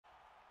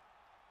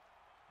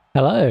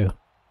Hello.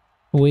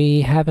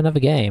 We have another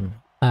game.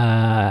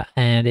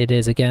 And it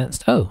is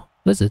against... Oh,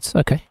 lizards.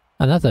 Okay.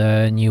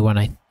 Another new one,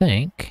 I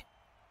think,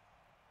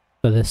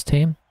 for this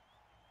team.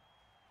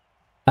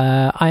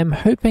 I'm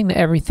hoping that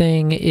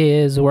everything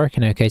is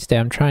working okay today.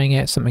 I'm trying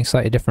out something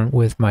slightly different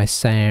with my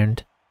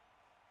sound.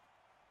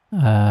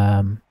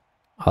 I'll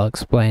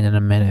explain in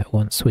a minute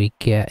once we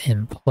get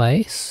in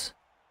place.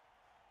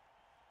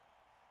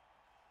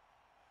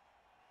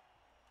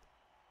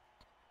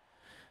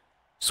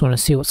 Just want to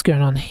see what's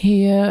going on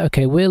here.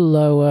 Okay, we're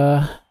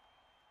lower.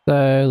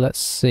 So let's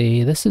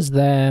see. This is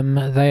them.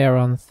 They are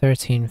on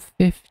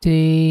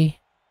 1350.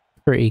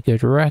 Pretty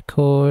good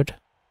record.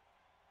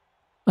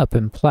 Up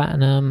in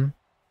platinum.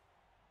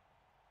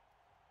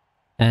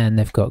 And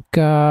they've got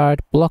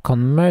guard. Block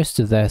on most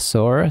of their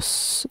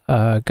Saurus.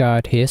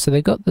 Guard here. So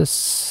they've got the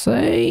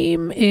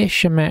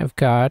same-ish amount of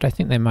guard. I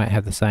think they might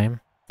have the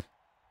same.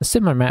 A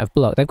similar amount of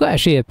block. They've got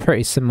actually a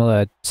pretty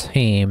similar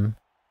team.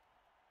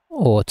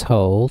 All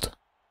told.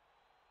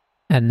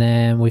 And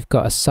then we've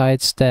got a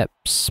sidestep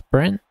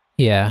sprint.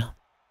 Yeah.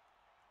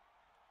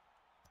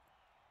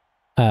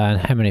 And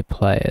how many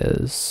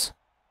players?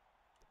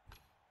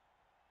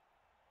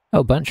 Oh,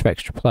 a bunch of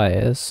extra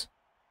players.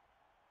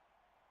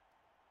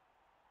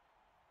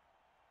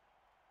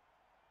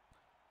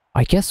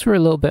 I guess we're a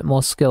little bit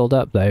more skilled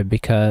up though,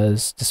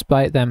 because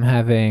despite them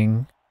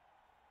having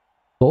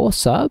 4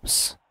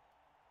 subs,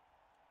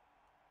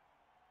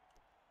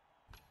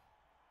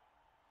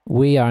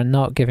 we are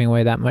not giving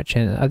away that much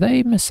in. Are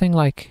they missing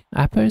like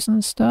appos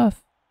and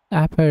stuff?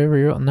 Apo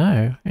reroll?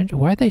 No.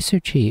 Why are they so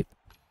cheap?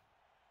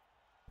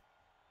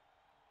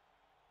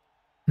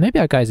 Maybe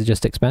our guys are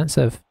just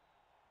expensive.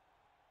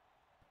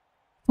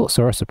 I thought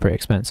Saurus are pretty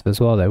expensive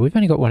as well though. We've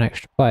only got 1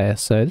 extra player,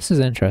 so this is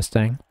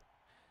interesting.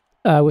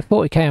 With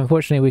 40k,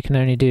 unfortunately, we can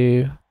only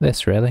do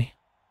this really.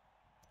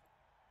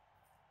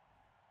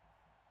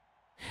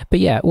 But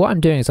yeah, what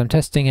I'm doing is I'm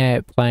testing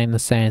out playing the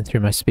sound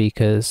through my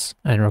speakers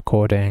and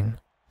recording.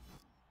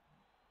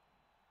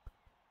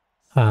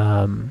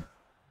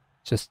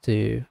 Just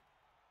to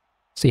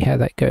see how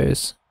that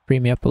goes. Free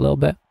me up a little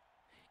bit.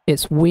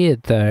 It's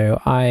weird though,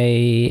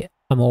 I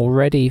am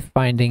already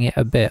finding it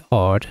a bit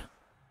odd.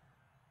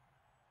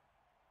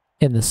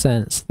 In the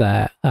sense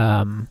that,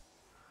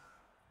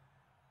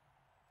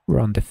 we're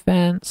on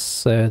defense,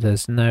 so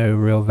there's no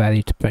real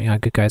value to putting our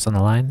good guys on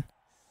the line.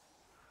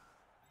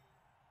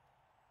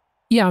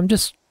 Yeah, I'm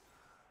just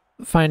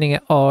finding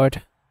it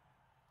odd.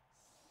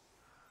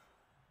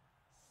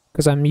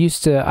 Because I'm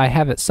used to, I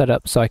have it set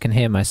up so I can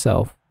hear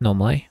myself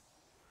normally.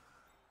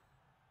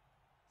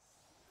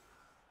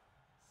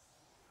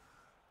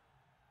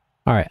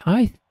 Alright,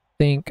 I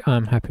think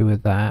I'm happy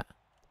with that.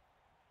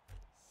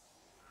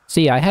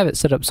 See, I have it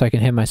set up so I can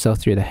hear myself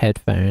through the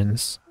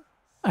headphones.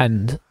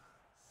 And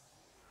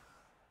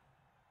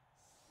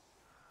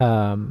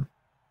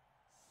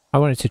I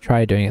wanted to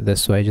try doing it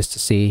this way just to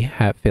see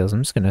how it feels.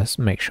 I'm just going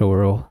to make sure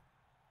we're all...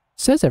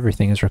 It says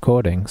everything is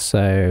recording,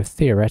 so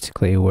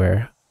theoretically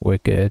we're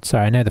good.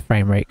 Sorry, I know the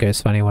frame rate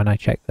goes funny when I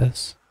check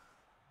this.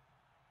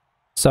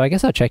 So I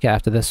guess I'll check it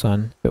after this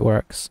one, if it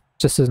works.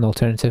 Just as an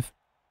alternative.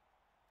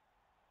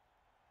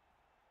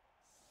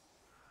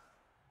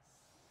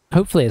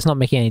 Hopefully it's not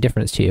making any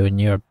difference to you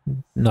and you're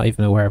not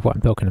even aware of what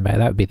I'm talking about.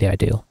 That would be the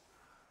ideal.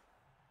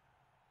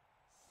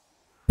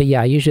 But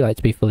yeah, I usually like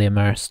to be fully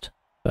immersed,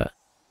 but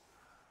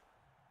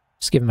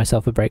just giving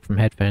myself a break from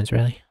headphones,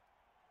 really.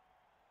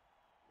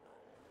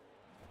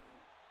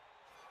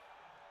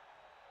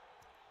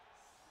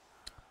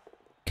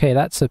 Okay,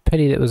 that's a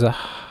pity that it was a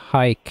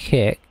high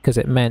kick, because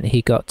it meant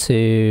he got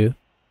to...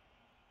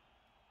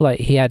 Like,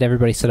 he had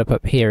everybody set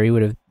up here, he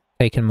would have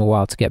taken him a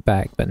while to get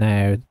back, but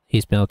now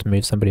he's been able to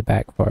move somebody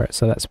back for it,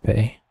 so that's a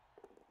pity.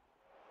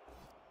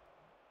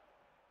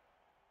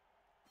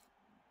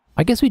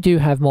 I guess we do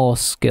have more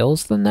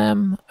skills than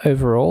them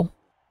overall,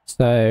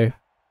 so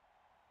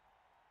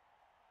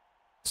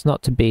it's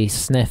not to be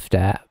sniffed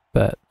at,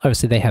 but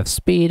obviously they have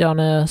speed on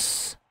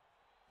us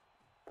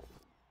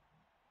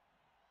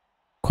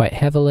quite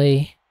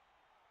heavily.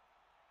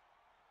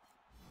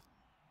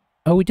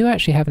 Oh, we do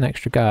actually have an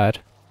extra guard.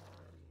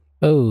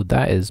 Oh,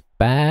 that is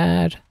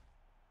bad.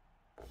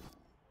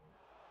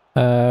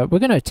 We're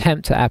going to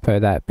attempt to Apo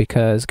that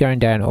because going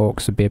down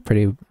orcs would be a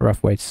pretty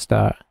rough way to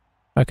start.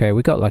 Okay,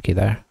 we got lucky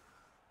there.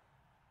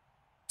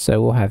 So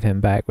we'll have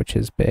him back, which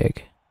is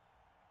big.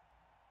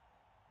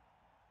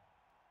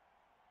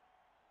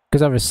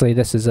 Because obviously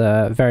this is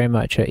a very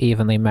much an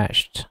evenly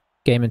matched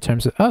game in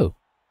terms of... Oh!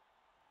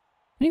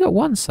 You got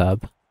 1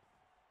 sub.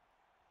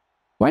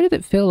 Why did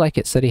it feel like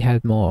it said he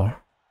had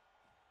more?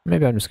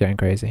 Maybe I'm just going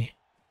crazy.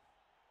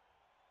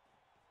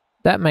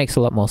 That makes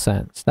a lot more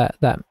sense. That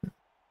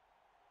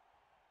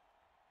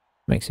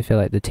makes you feel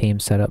like the team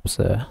setup's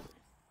a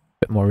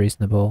bit more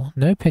reasonable.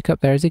 No pickup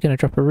there. Is he going to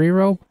drop a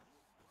reroll?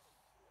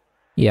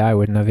 Yeah, I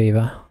wouldn't have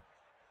either.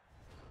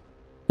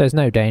 There's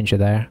no danger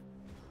there.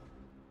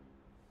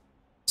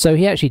 So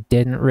he actually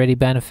didn't really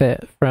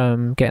benefit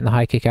from getting the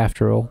high kick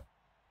after all.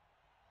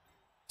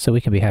 So we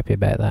can be happy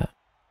about that.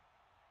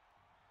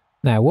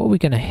 Now, what are we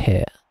going to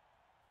hit?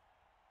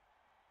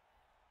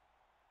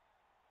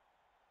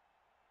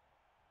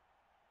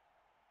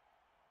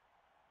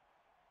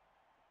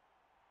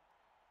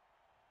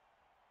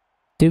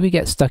 Do we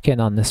get stuck in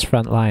on this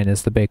front line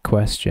is the big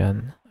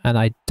question. And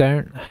I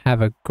don't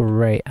have a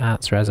great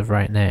answer as of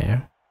right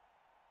now.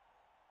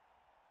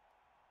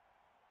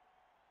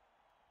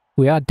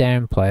 We are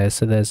down players,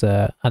 so there's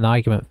an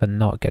argument for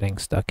not getting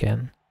stuck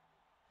in.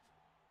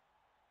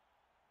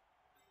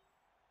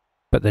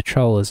 But the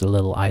troll is a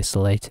little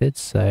isolated,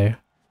 so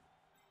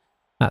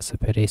that's a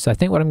pity. So I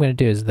think what I'm going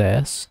to do is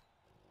this.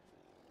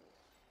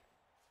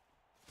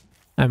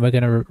 And we're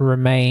going to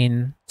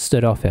remain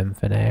stood off him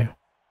for now.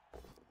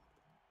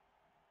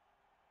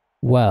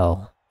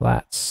 Well,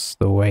 that's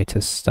the way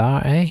to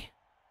start, eh?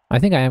 I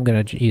think I am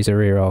going to use a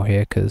reroll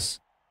here,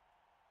 because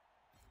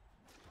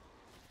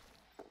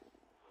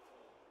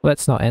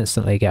let's not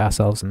instantly get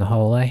ourselves in the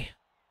hole, eh?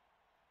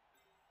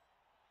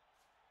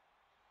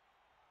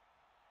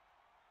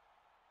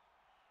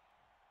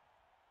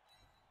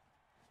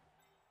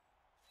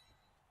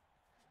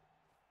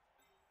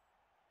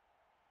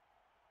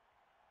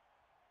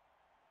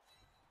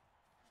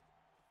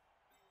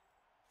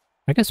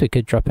 I guess we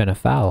could drop in a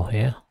foul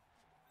here.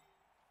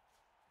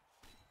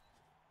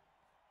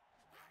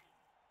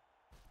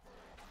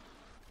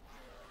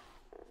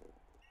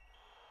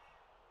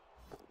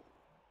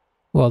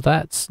 Well,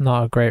 that's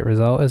not a great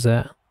result, is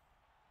it?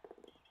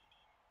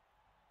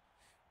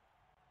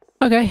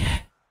 Okay.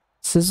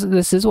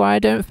 This is why I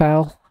don't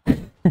foul.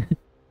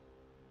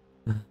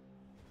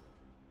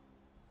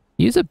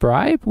 Use a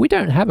bribe? We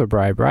don't have a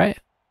bribe, right?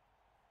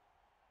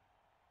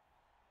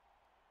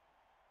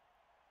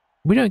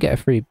 We don't get a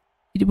free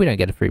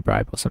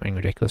bribe or something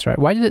ridiculous, right?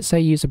 Why did it say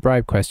use a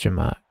bribe question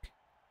mark?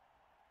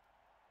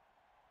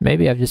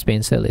 Maybe I've just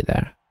been silly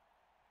there.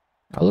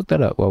 I'll look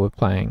that up while we're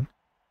playing.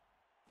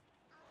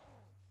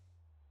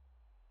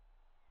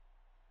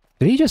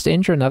 Did he just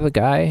injure another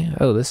guy?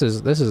 Oh, this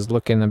is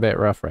looking a bit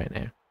rough right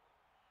now.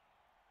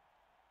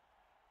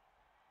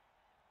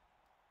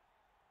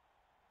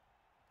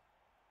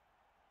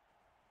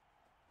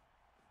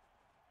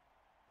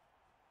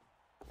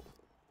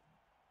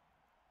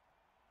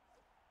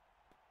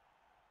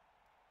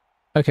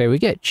 Okay, we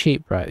get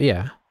cheap bribes,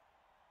 yeah.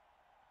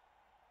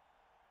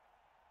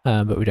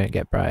 But we don't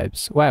get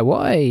bribes. Wow,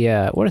 what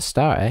a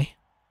start, eh?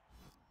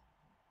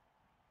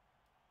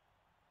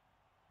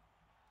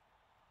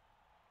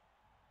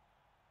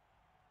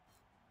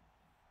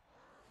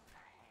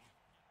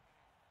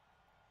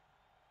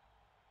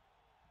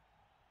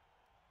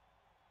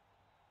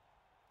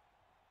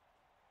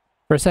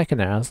 For a second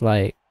there, I was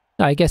like,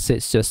 I guess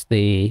it's just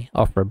the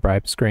offer a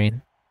bribe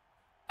screen.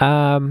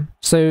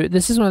 So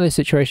this is one of those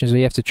situations where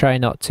you have to try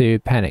not to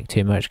panic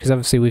too much, because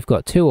obviously we've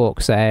got 2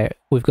 orcs out,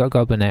 we've got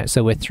goblin out,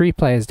 so we're 3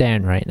 players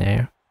down right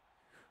now.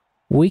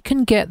 We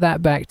can get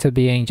that back to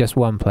being just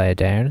 1 player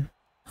down.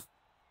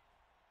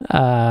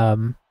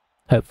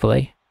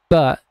 Hopefully.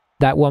 But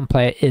that 1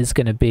 player is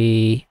going to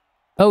be...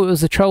 Oh, it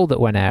was the troll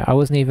that went out. I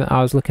was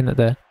looking at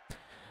the...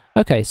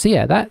 Okay, so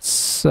yeah,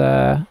 that's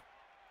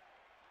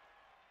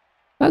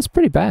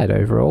pretty bad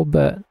overall,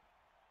 but I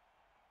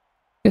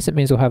guess it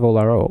means we'll have all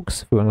our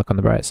orcs, if we want to look on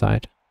the bright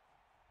side.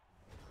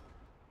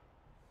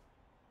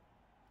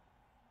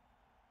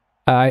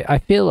 I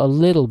feel a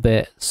little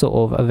bit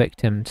sort of a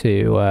victim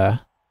to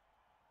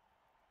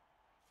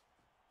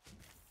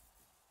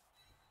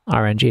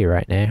RNG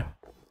right now.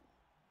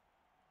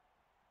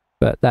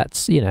 But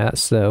that's, you know,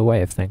 that's the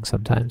way of things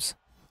sometimes.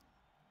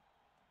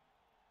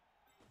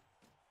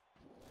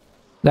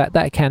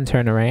 That can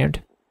turn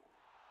around.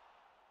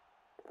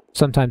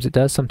 Sometimes it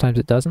does, sometimes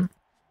it doesn't.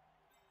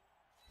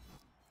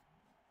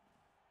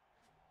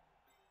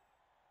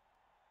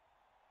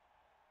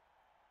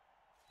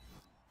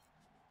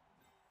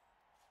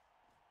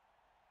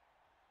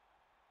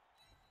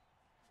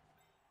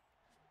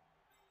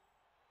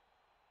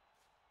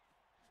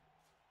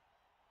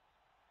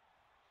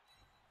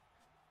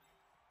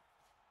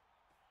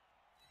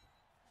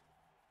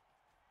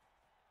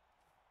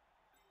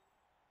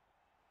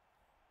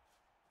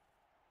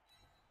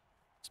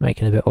 It's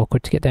making it a bit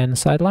awkward to get down the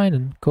sideline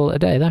and call it a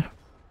day there.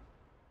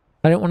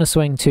 I don't want to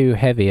swing too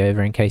heavy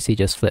over in case he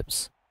just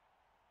flips.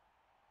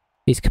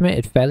 He's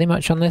committed fairly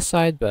much on this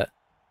side, but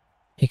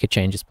he could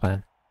change his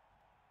plan.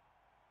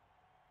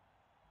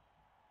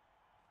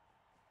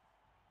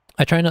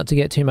 I try not to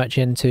get too much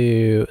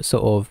into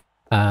sort of,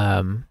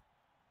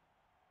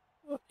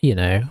 you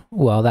know,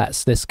 well,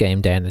 that's this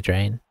game down the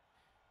drain.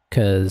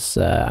 Because,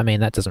 I mean,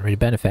 that doesn't really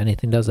benefit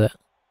anything, does it?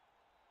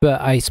 But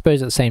I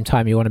suppose at the same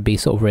time you want to be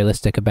sort of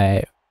realistic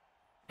about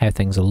how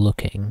things are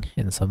looking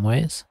in some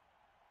ways.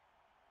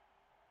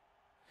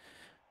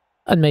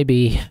 And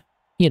maybe,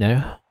 you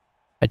know,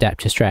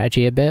 adapt your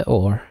strategy a bit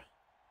or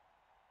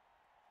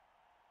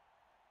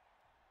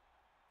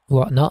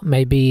whatnot.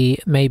 Maybe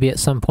at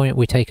some point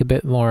we take a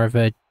bit more of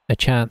a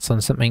chance on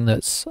something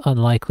that's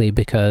unlikely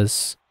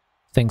because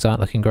things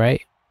aren't looking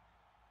great.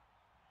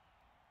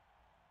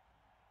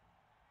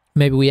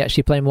 Maybe we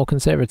actually play more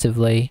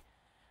conservatively.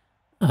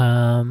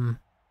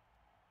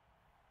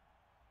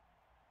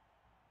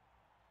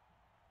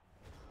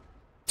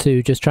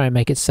 To just try and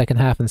make it second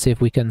half and see if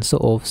we can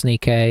sort of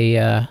sneak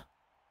a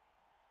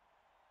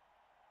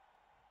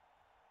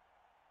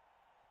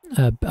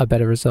a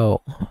better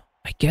result.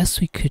 I guess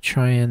we could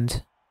trying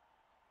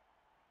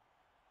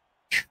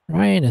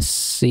to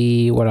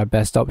see what our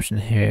best option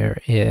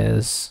here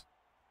is.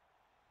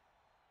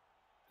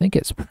 I think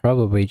it's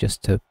probably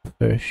just to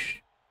push.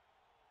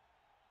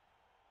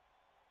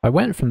 I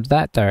went from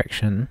that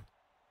direction.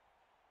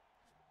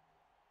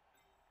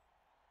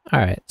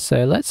 Alright,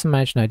 so let's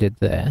imagine I did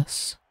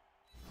this.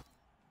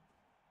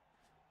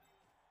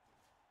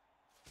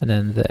 And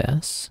then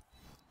this.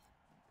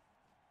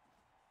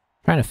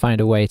 Trying to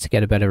find a way to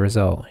get a better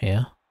result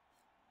here.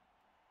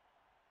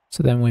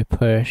 So then we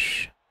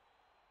push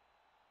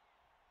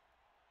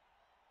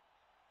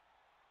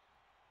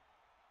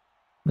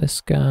this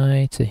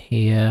guy to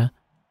here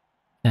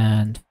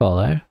and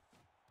follow.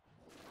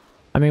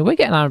 I mean, we're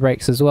getting armor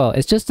breaks as well.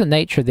 It's just the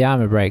nature of the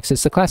armor breaks.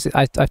 It's the classic...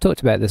 I've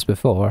talked about this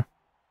before.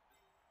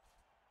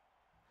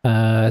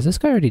 Is this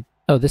guy already...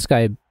 Oh, this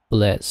guy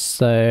blitz.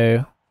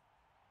 So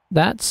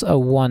that's a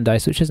 1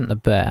 dice, which isn't the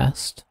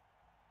best.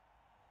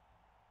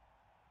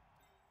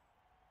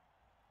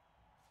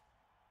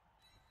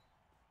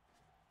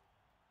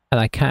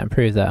 And I can't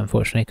improve that,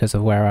 unfortunately, because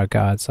of where our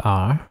guards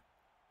are.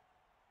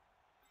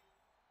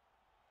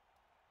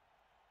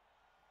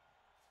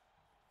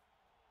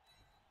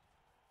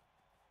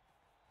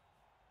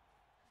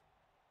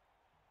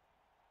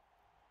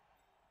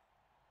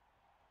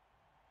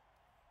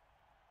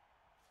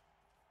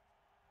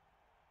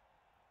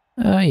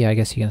 Yeah, I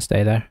guess you can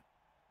stay there.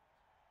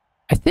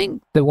 I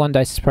think the 1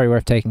 dice is probably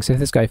worth taking, so if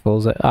this guy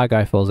falls, our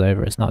guy falls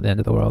over, it's not the end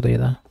of the world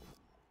either.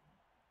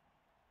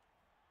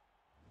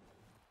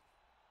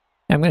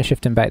 I'm going to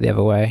shift him back the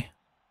other way.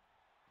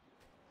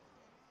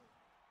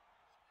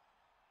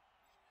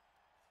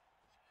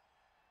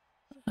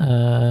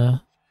 Yeah,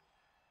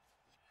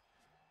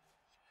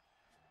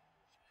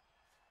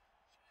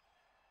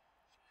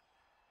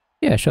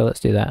 sure, let's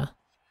do that.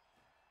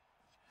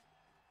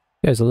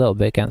 Goes a little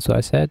bit against what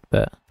I said,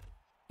 but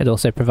it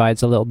also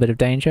provides a little bit of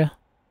danger.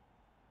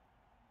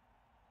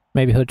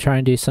 Maybe he'll try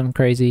and do some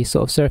crazy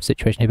sort of surf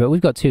situation here, but we've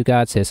got 2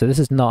 guards here, so this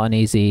is not an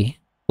easy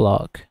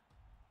block.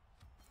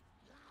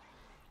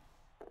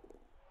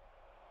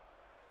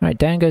 Right,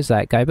 down goes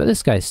that guy, but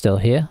this guy's still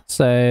here,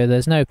 so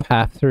there's no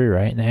path through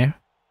right now.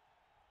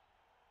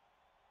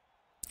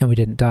 And we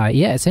didn't die.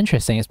 Yeah, it's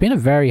interesting. It's been a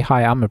very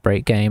high armor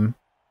break game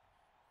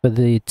for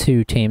the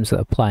 2 teams that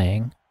are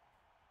playing.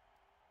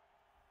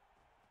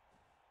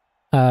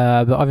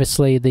 But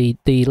obviously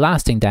the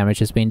lasting damage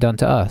has been done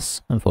to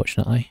us,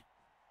 unfortunately.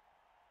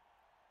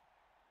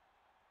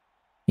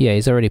 Yeah,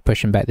 he's already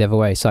pushing back the other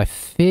way, so I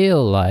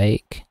feel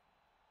like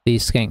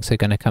these skinks are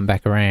going to come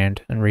back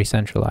around and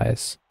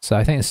re-centralize. So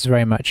I think this is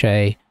very much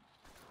a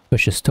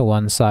push us to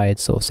one side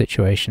sort of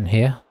situation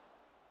here.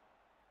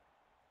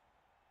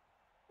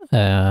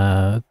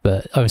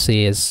 But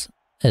obviously as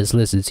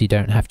lizards you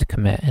don't have to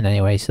commit in any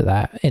way to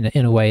that,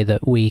 in a way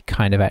that we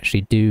kind of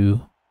actually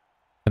do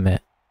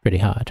commit pretty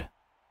hard.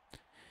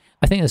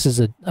 I think this is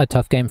a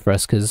tough game for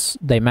us because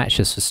they match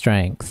us for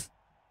strength,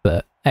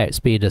 but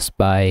outspeed us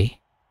by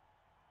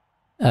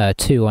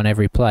 2 on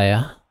every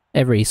player,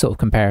 every sort of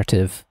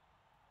comparative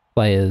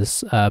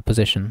player's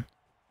position.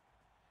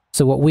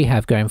 So what we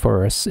have going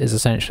for us is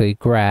essentially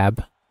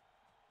grab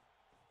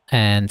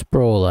and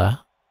brawler,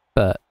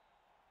 but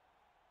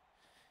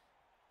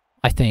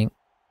I think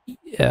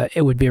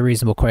it would be a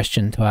reasonable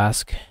question to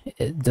ask,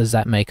 does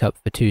that make up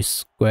for 2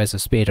 squares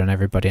of speed on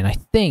everybody? And I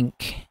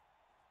think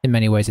in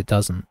many ways it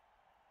doesn't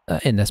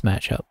in this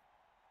matchup.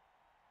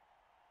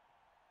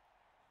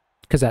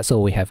 Because that's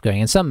all we have going.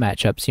 In some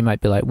matchups you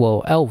might be like,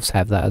 well, elves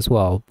have that as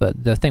well,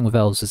 but the thing with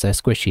elves is they're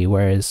squishy,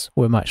 whereas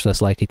we're much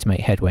less likely to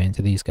make headway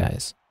into these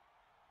guys.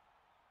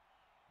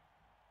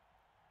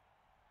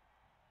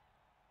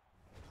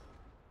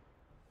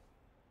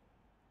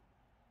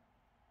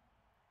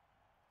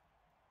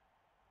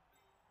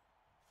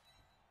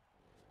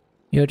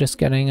 You're just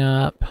getting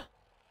up. I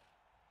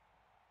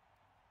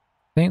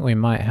think we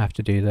might have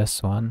to do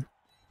this one.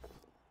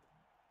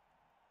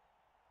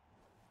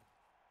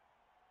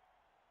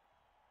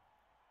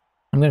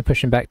 I'm going to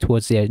push him back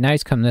towards the edge. Now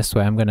he's come this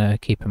way, I'm going to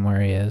keep him where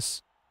he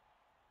is.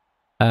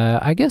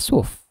 I guess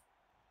we'll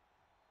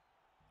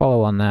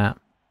follow on that.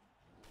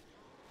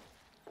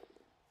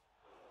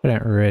 I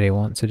don't really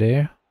want to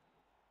do.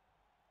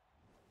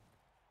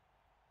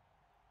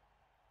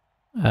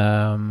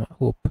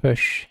 We'll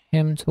push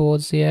him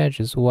towards the edge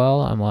as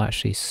well, and we'll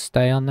actually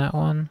stay on that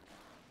one.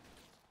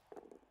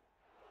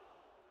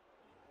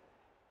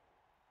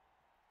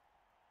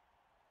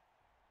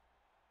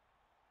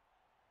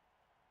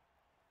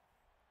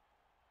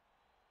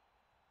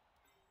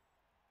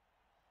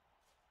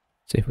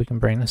 See if we can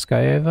bring this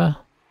guy over.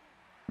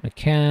 We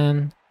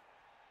can.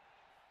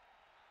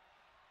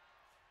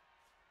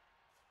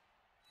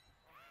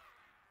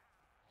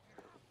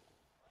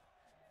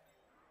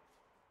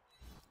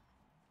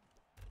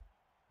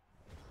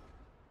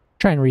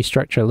 Try and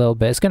restructure a little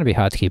bit. It's going to be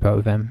hard to keep up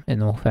with him,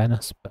 in all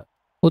fairness, but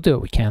we'll do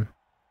what we can.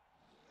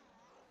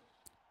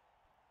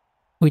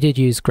 We did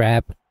use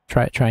grab,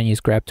 try and use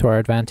grab to our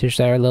advantage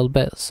there a little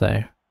bit,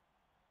 so...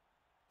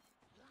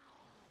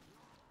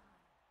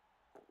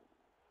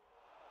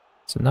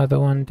 It's another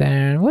one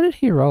down. What did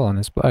he roll on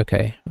this?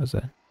 Okay, was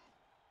it? I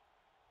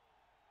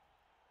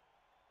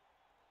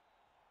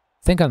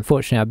think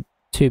unfortunately our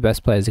two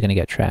best players are going to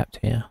get trapped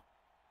here.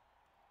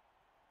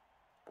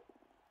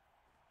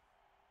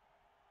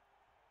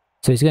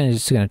 So he's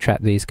just going to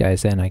trap these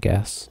guys in, I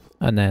guess,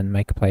 and then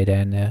make a play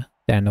down there,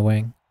 down the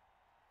wing.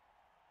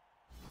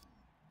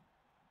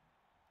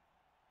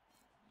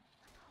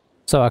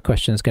 So our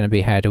question is going to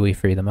be, how do we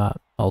free them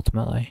up,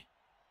 ultimately?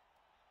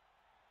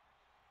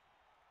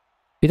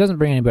 He doesn't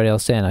bring anybody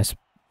else in.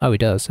 Oh, he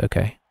does.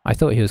 Okay. I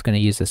thought he was going to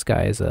use this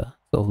guy as a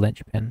sort of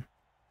linchpin.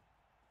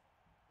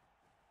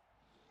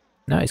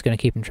 No, he's going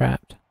to keep him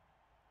trapped.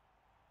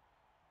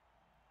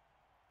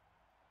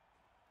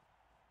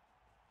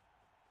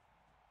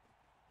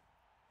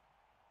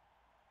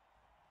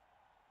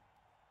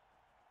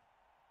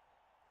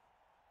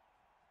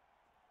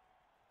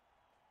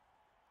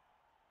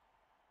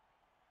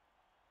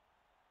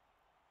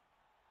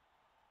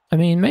 I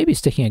mean, maybe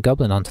sticking a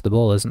goblin onto the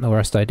ball isn't the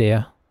worst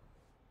idea.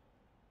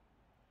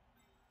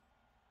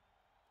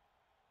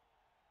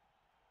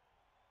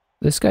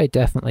 This guy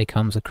definitely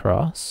comes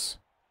across.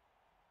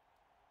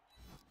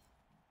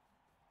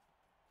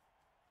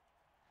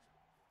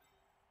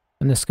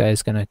 And this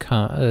guy's gonna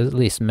come, at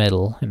least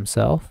middle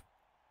himself.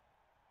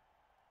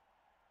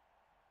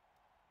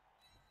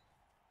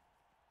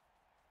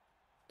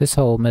 This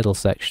whole middle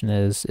section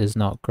is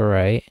not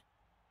great.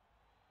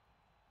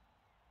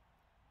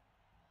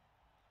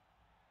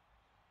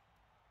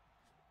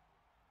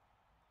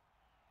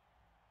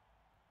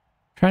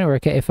 Trying to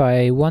work out if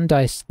I one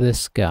dice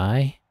this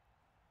guy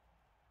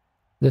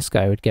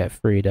would get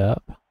freed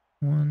up.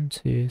 1,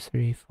 2,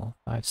 3, 4,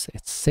 5, 6.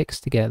 It's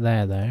 6 to get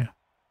there though.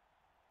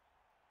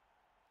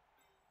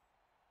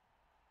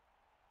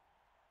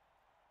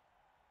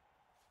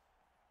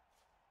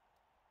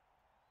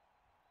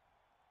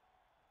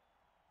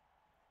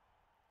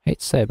 Hate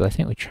to say it, but I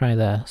think we try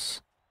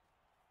this.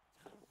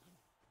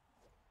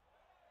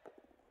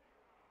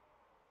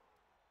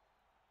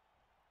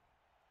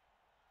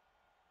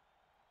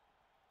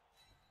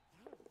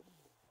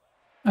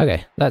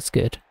 Okay, that's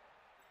good.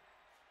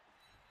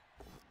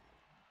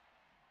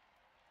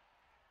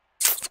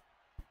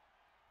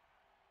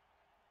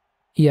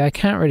 Yeah, I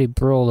can't really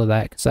brawl of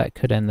that because that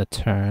could end the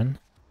turn.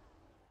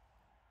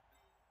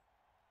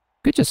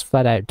 Could just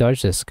flat out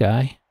dodge this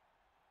guy.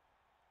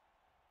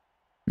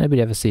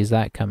 Nobody ever sees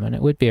that coming.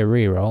 It would be a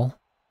reroll.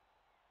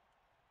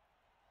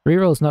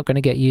 Reroll's not going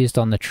to get used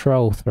on the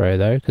troll throw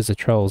though, because the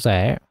troll's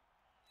out.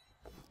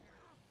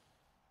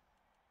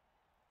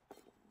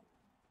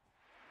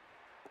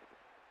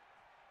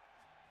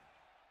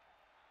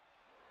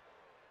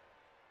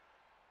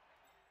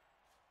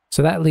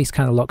 So that at least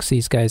kind of locks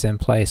these guys in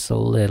place a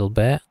little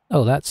bit.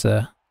 Oh, that's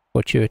a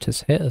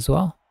fortuitous hit as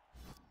well.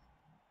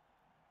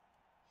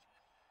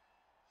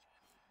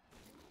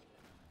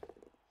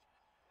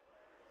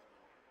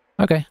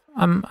 Okay,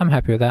 I'm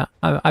happy with that.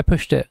 I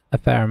pushed it a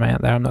fair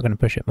amount there. I'm not going to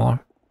push it more.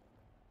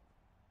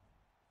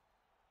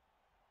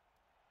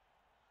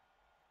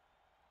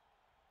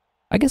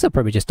 I guess I'll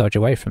probably just dodge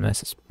away from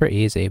this. It's pretty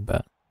easy,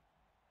 but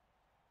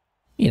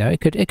you know, it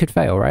could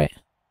fail, right?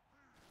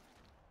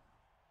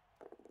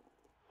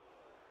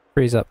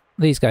 Frees up.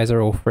 These guys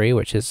are all free,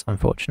 which is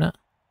unfortunate.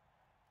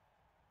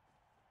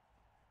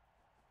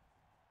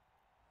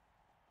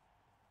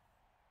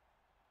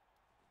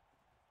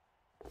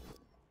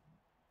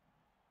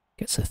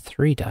 Gets a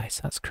 3 dice.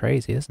 That's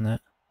crazy, isn't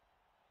it?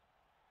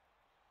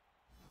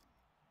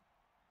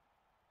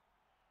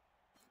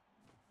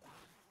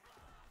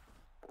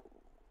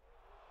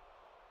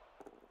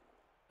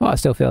 Well, I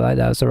still feel like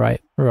that was the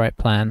right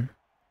plan.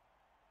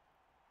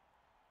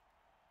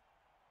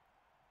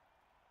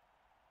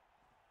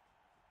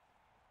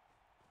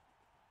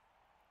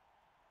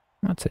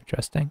 That's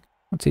interesting.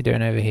 What's he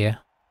doing over here?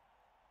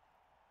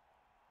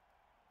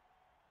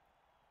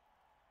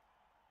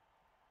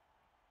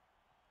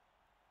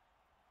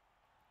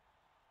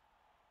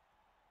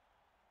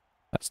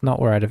 That's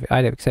not where I'd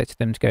have expected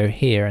them to go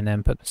here and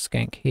then put the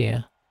skink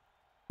here.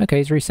 Okay,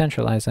 he's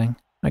re-centralizing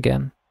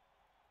again.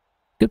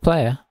 Good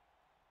player.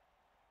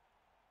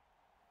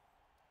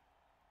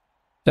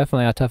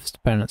 Definitely our toughest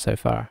opponent so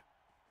far.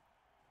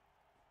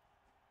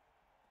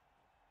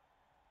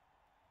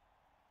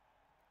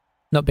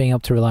 Not being able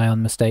to rely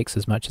on mistakes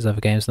as much as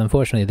other games, and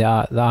unfortunately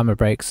the armor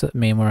breaks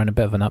mean we're in a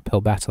bit of an uphill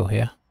battle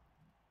here.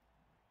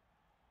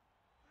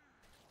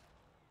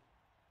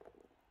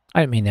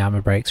 I don't mean the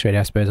armor breaks really,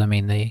 I suppose I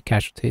mean the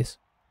casualties.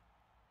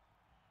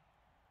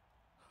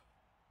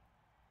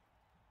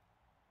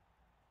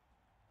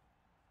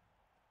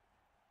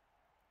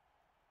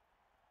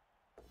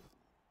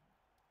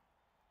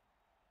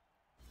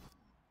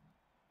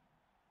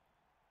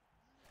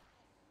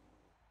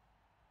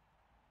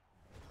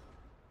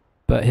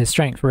 But his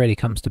strength really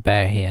comes to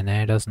bear here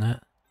now, doesn't it?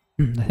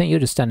 I think you're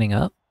just standing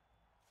up.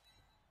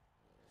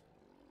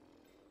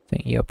 I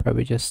think you're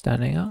probably just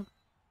standing up.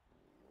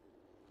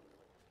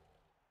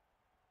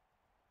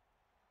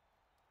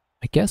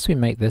 I guess we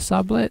make this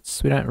our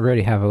blitz. We don't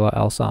really have a lot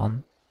else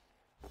on.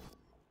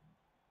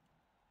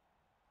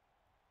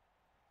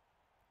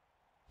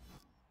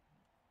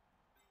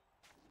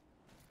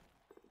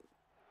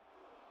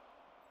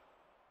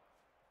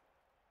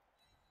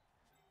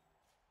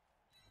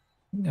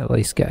 At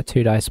least get a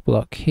 2 dice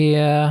block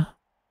here.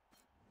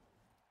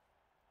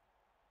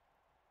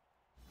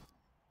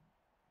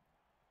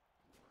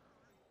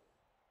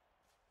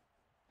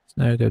 It's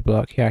no good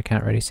block here, I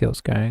can't really see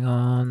what's going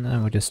on,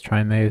 and we'll just try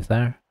and move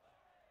there.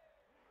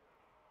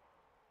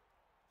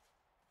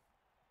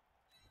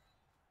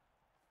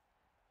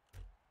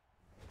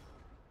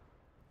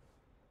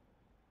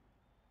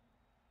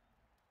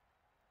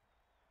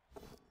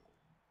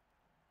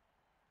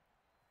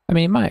 I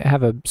mean, he might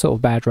have a sort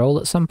of bad roll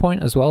at some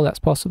point as well, that's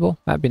possible.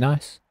 That'd be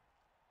nice.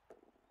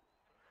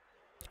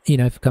 You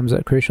know, if it comes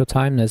at a crucial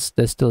time, there's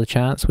still a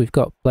chance. We've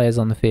got players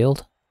on the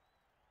field.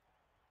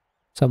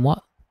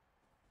 Somewhat.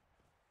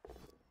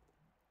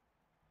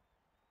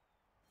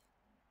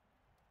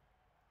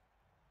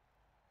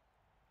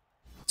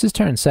 This is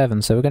turn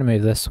 7, so we're going to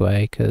move this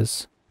way,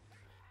 because...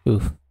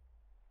 Oof.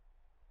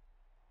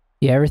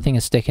 Yeah, everything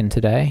is sticking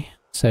today,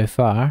 so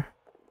far.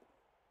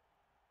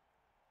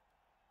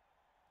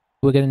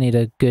 We're going to need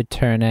a good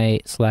turn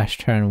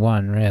 8/turn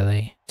 1,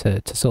 really,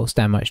 to sort of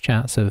stand much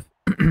chance of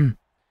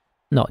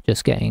not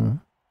just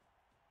getting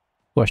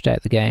washed out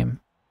of the game.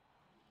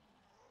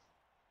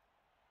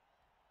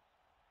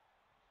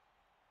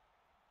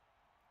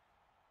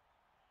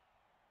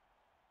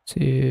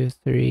 Two,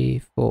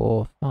 three,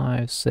 4,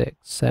 5, 6,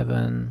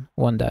 7,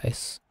 1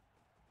 dice.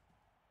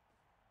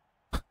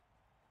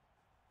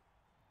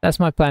 That's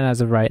my plan as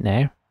of right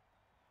now.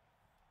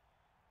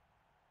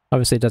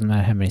 Obviously it doesn't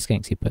matter how many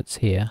skinks he puts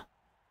here.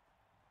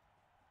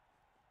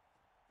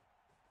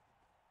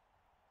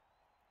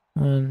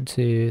 1,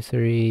 2,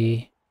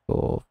 3,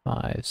 4,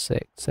 5,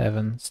 6,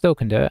 7. Still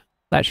can do it.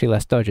 Actually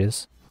less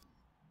dodges.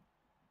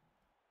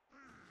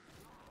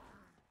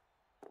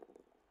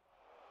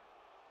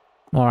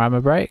 More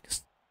armor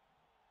breaks.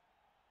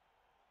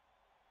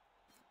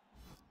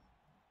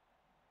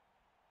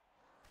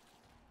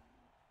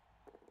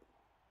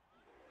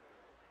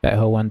 Bet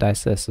he'll 1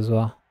 dice this as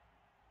well.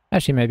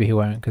 Actually, maybe he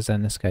won't, because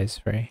then this guy's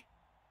free.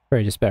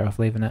 Probably just better off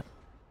leaving it.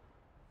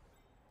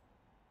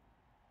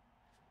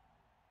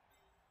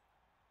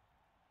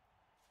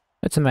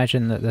 Let's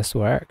imagine that this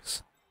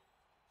works.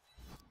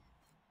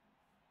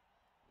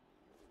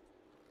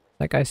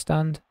 That guy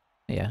stunned?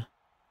 Yeah.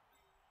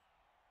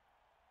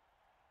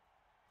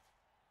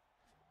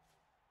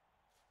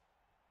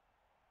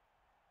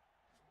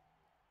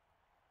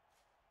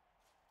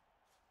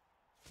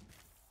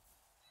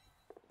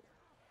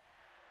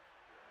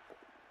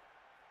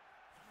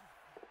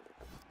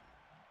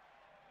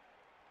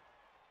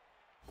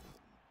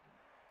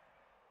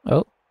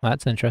 Oh,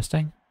 that's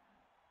interesting.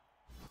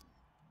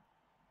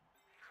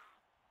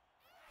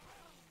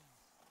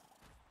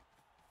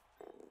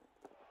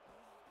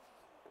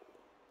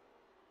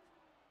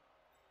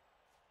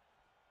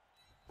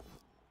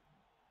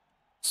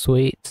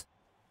 Sweet.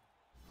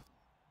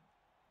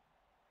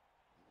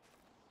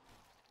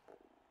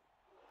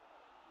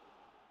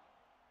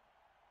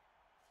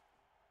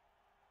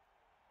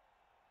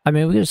 I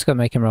mean, we just gotta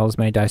make him roll as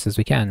many dice as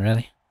we can,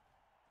 really.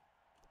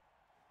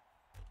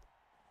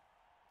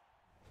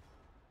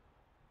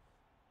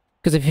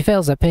 Because if he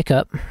fails that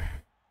pickup,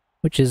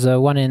 which is a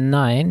 1 in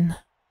 9,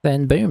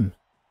 then boom.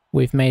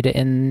 We've made it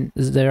in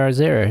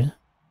 0-0.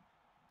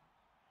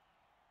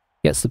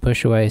 Gets the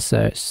push away,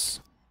 so it's...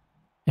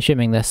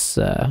 Assuming this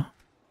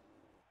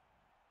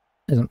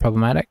isn't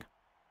problematic,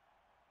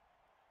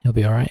 he'll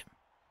be alright.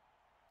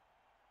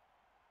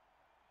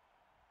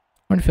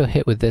 I wonder if he'll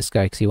hit with this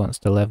guy because he wants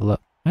to level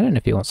up. I don't know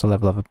if he wants to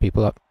level other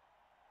people up.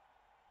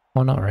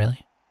 Or not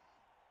really.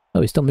 Oh,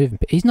 he's still moving.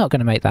 He's not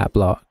going to make that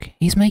block.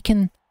 He's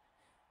making...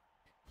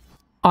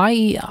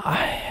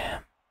 I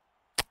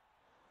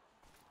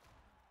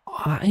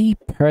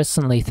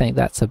personally think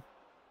that's a...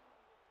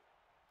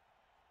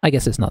 I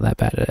guess it's not that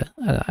bad.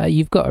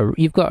 You've got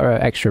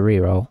an extra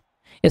reroll.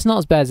 It's not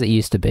as bad as it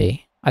used to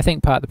be. I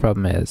think part of the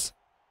problem is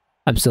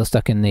I'm still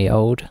stuck in the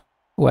old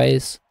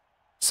ways.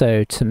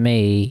 So to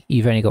me,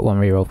 you've only got 1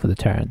 reroll for the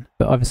turn.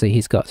 But obviously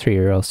he's got 3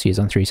 rerolls to use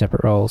on 3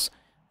 separate rolls.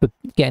 But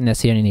getting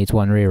this, he only needs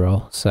 1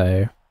 reroll.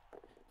 So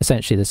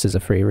essentially this is a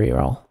free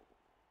reroll.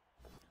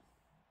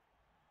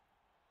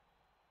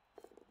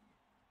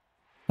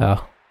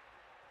 Oh.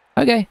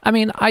 Okay, I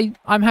mean,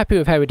 I'm happy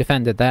with how we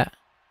defended that,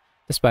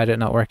 despite it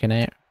not working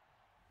out.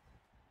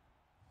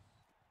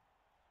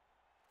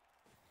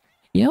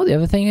 You know what the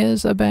other thing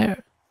is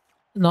about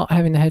not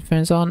having the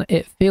headphones on?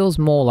 It feels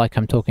more like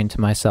I'm talking to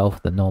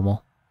myself than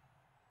normal.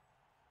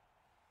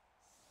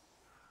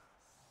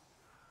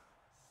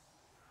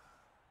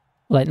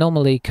 Like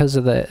normally, because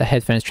of the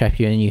headphones trap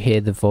you and you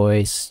hear the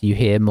voice, you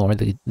hear more of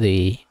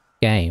the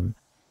game,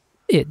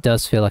 it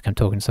does feel like I'm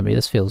talking to somebody.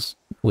 This feels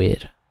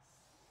weird.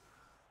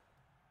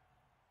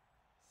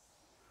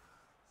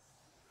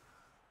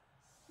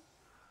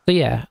 So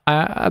yeah,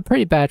 a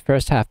pretty bad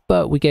first half,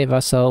 but we gave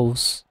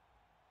ourselves...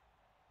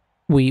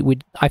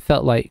 I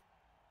felt like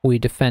we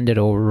defended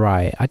all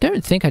right. I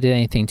don't think I did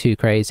anything too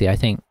crazy. I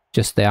think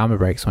just the armor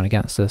breaks went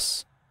against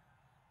us.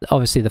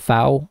 Obviously the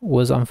foul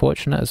was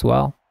unfortunate as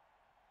well.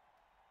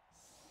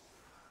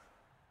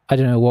 I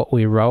don't know what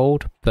we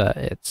rolled, but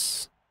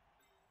it's...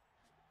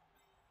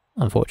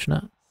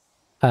 unfortunate.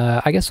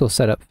 I guess we'll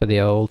set up for the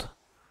old,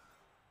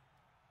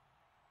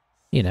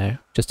 you know,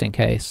 just in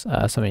case.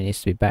 Somebody needs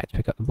to be back to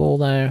pick up the ball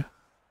though.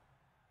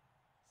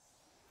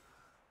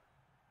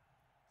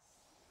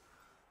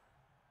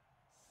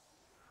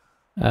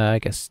 I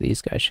guess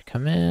these guys should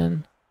come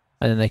in,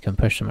 and then they can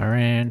push them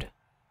around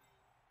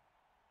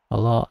a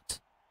lot.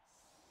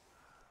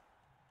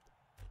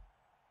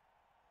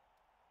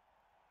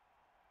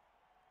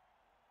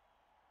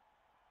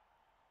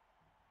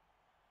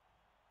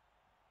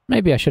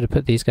 Maybe I should have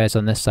put these guys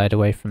on this side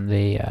away from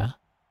the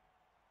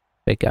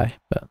big guy,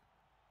 but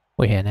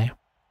we're here now.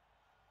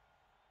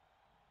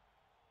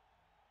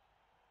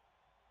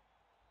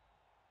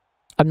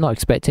 I'm not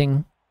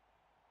expecting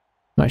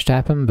much to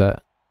happen,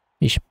 but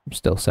you should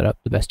still set up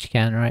the best you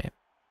can, right?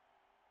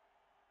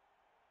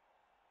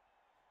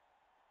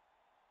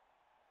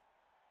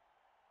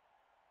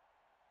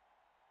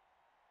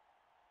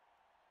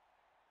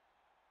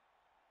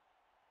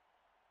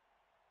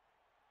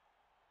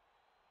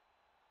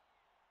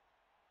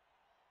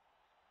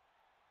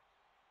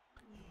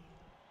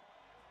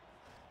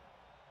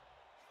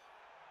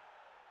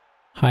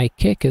 High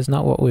kick is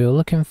not what we were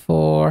looking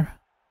for.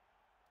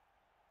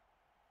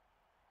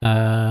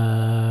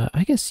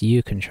 I guess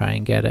you can try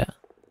and get it.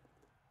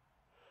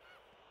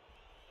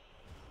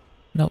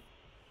 Nope.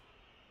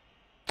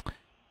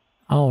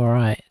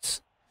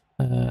 Alright.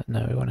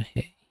 No, we want to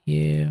hit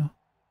you.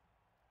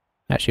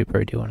 Actually, we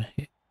probably do want to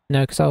hit...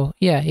 No, because I'll...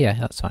 Yeah,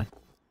 that's fine.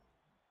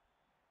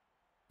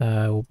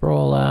 We'll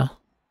brawler.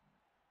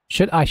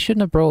 I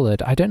shouldn't have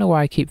brawlered. I don't know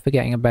why I keep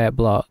forgetting about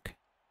block.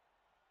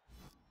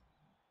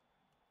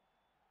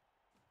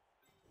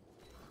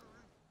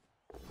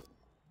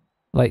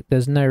 Like,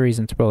 there's no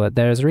reason to brawler.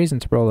 There's a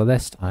reason to brawler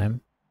this time.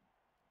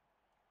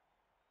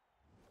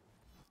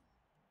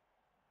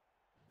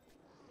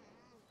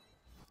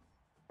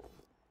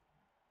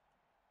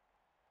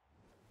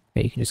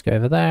 Okay, you can just go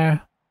over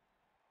there.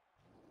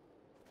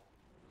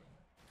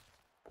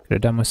 Could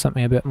have done with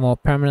something a bit more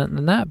permanent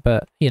than that,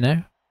 but, you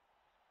know.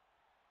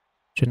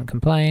 Shouldn't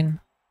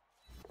complain.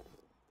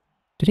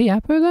 Did he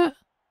appo that?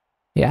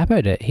 He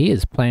appoed it. He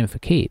is playing for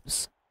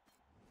keeps.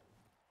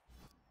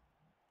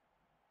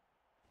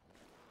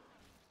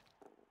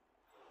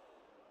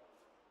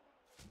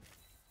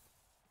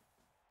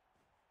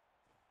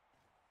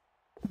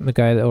 The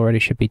guy that already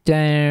should be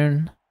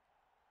down.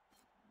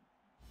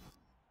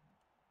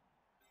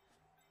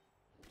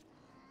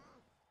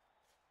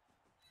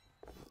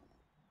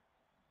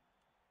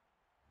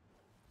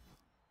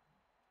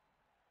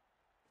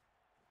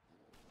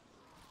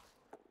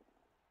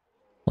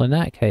 Well, in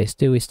that case,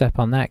 do we step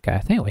on that guy? I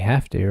think we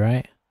have to,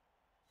 right?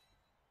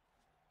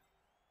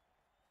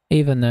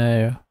 Even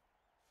though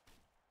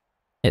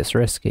it's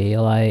risky,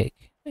 like,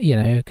 you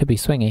know, it could be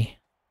swingy.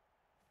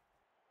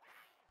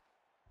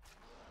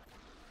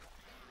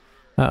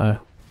 Uh-oh.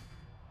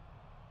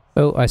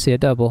 Oh, I see a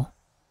double.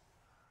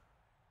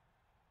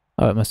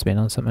 Oh, it must have been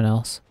on something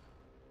else.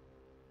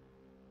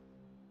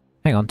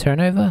 Hang on,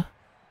 turnover?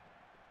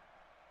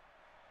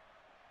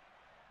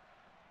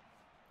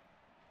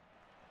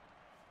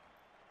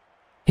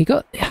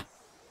 Yeah,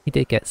 he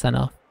did get sent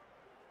off.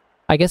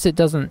 I guess it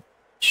doesn't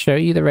show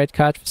you the red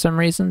card for some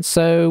reason,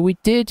 so we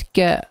did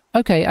get...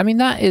 Okay, I mean,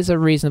 that is a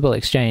reasonable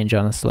exchange,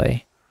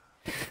 honestly.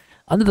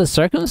 Under the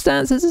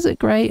circumstances, is it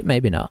great?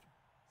 Maybe not.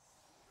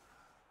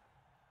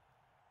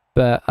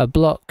 But a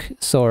block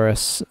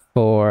Saurus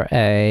for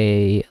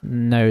a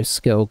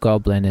no-skill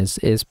goblin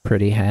is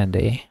pretty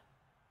handy.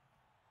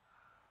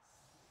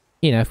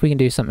 You know, if we can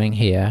do something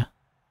here,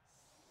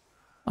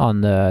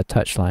 on the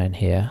touchline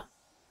here,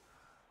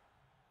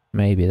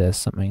 maybe there's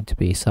something to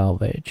be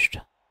salvaged.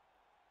 If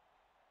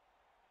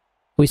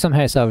we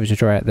somehow salvage a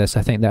draw out this,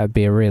 I think that would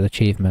be a real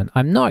achievement.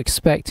 I'm not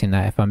expecting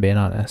that, if I'm being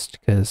honest,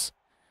 because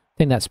I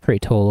think that's a pretty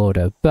tall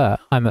order, but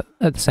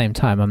at the same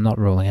time, I'm not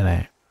ruling it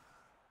out.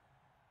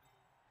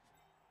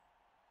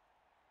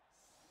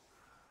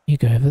 You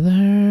go over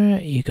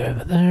there, you go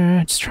over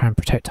there, just try and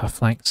protect our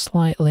flank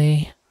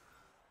slightly.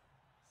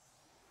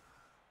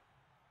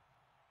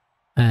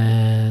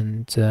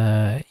 And,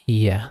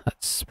 yeah,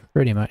 that's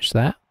pretty much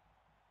that.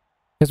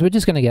 Because we're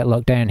just going to get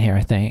locked down here,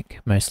 I think,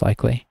 most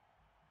likely.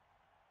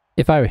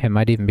 If I were him,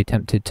 I'd even be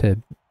tempted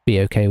to be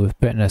okay with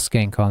putting a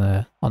skink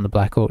on the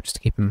Black Orc just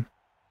to keep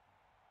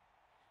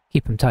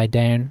him tied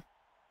down.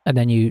 And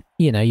then you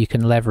know, you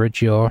can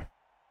leverage your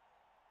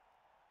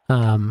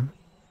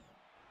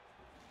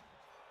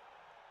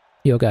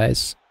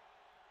guys.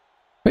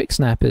 Quick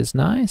snap is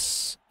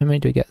nice. How many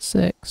do we get?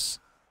 6.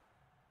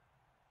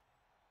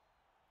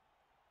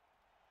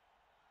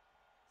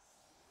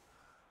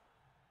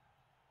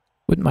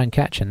 Wouldn't mind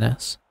catching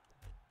this.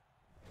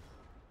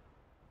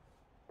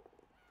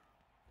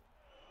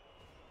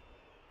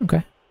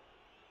 Okay.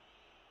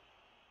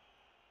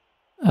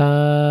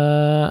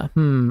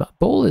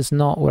 Ball is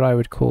not what I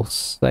would call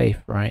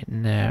safe right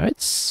now.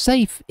 It's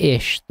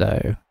safe-ish,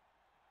 though.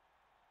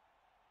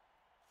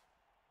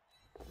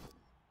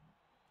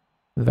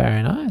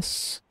 Very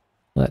nice.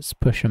 Let's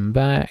push him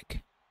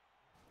back.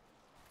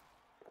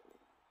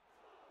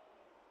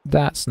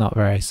 That's not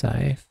very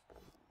safe.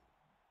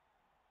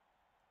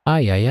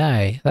 Ay, ay,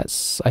 ay.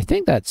 That's... I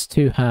think that's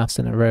 2 halves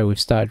in a row we've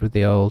started with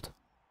the old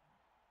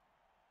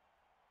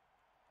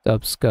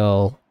dub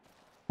skull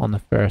on the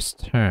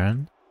first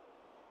turn.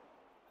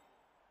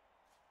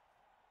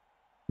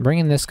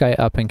 Bringing this guy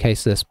up in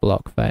case this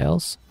block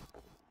fails.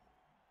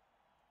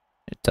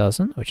 It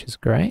doesn't, which is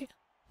great.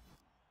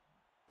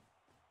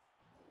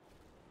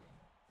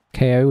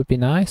 KO would be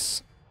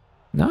nice.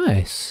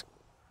 Nice.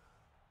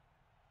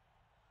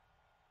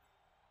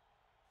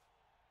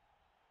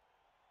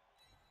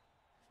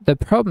 The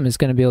problem is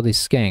going to be all these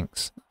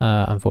skinks,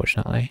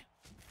 unfortunately.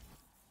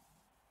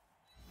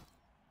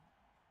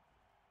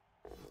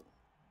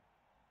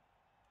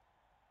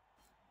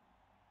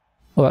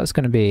 Well, that's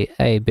going to be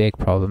a big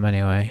problem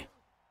anyway.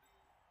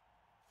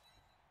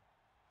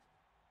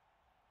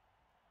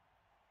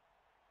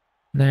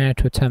 Now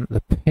to attempt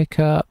the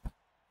pickup.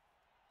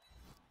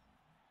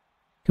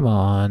 Come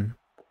on.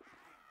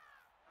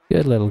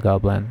 Good little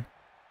goblin.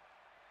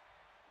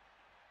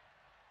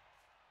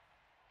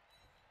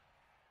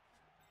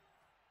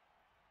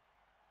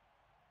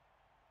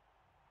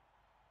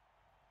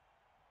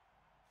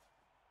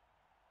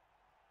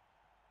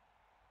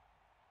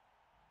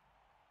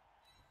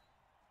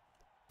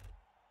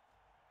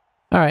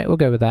 Alright, we'll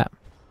go with that.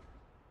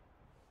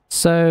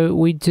 So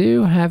we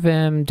do have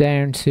him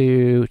down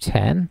to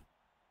 10.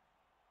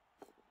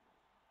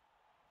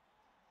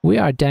 We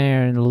are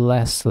down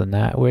less than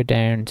that. We're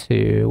down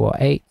to, what,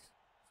 8?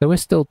 So we're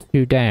still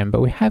 2 down,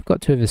 but we have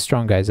got 2 of his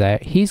strong guys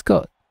out. He's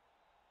got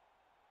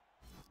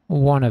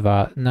one of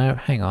our... No,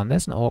 hang on.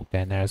 There's an orc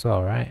down there as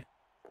well, right?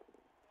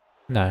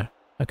 No.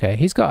 Okay,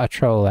 he's got a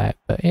troll out,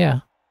 but yeah.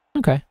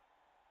 Okay.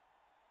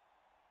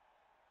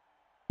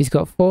 He's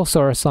got 4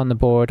 Saurus on the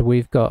board.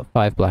 We've got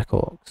 5 Black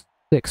Orcs.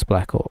 6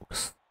 Black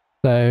Orcs.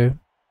 So,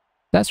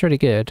 that's really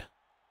good.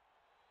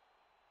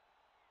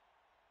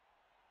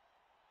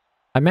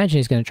 I imagine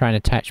he's going to try and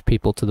attach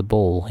people to the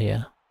ball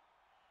here.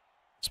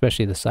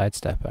 Especially the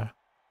sidestepper.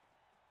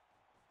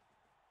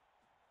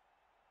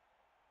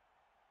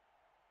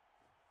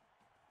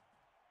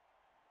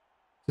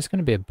 Is this going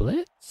to be a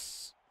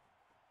blitz?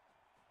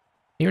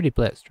 He already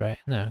blitzed, right?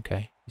 No,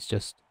 okay. He's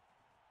just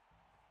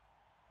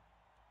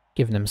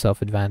giving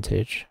himself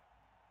advantage.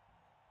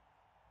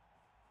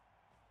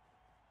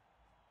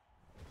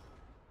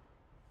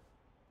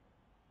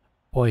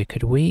 Boy,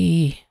 could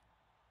we...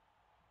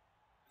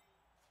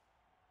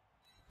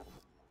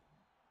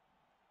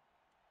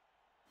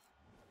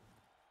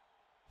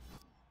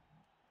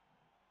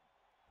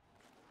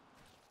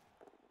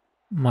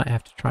 Might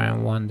have to try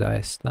and one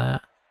dice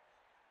that.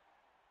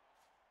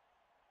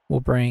 We'll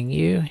bring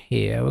you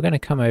here. We're going to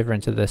come over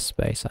into this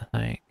space, I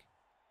think.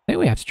 I think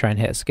we have to try and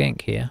hit a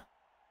skink here.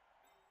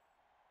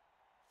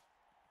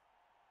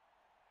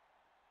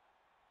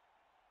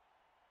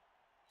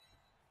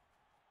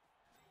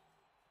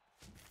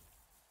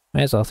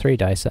 May as well 3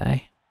 dice, eh?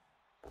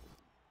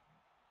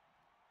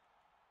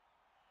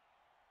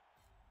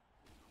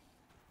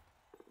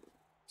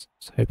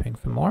 Just hoping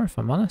for more, if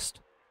I'm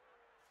honest.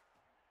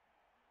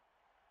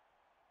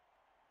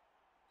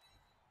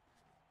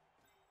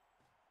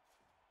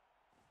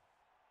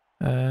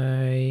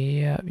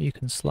 Yeah, you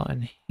can slot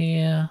in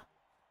here.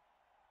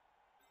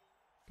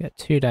 Get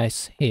 2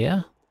 dice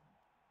here.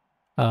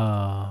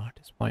 Oh,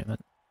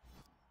 disappointment.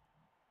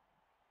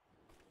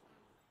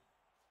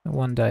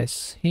 1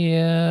 dice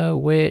here,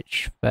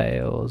 which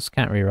fails.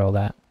 Can't reroll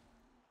that.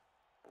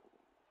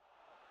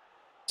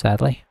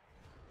 Sadly.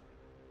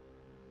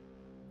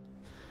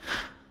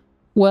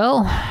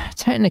 Well,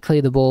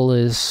 technically the ball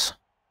is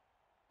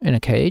in a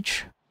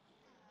cage.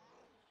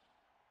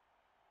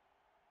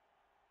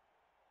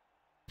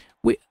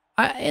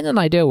 In an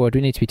ideal world,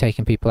 we need to be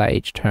taking people out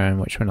each turn,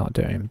 which we're not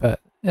doing,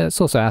 but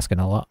it's also asking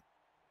a lot.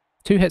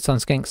 2 hits on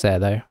skinks there,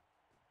 though.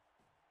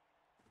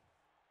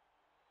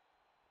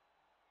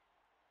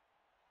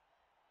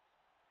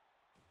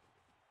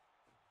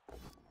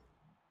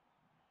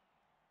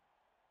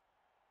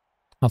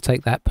 I'll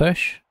take that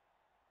push.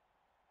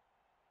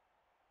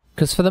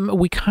 Because for them,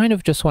 we kind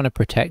of just want to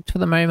protect for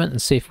the moment and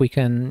see if we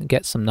can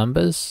get some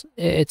numbers.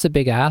 It's a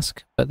big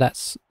ask, but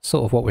that's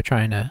sort of what we're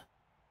trying to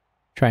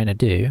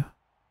do.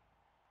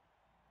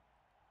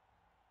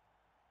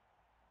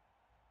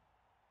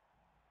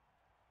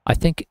 I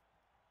think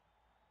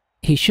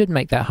he should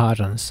make that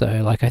hard on us,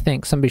 so like I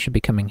think somebody should be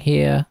coming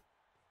here.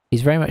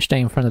 He's very much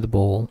staying in front of the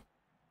ball.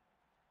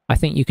 I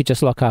think you could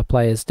just lock our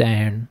players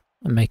down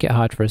and make it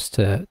hard for us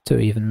to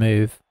even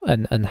move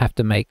and have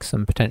to make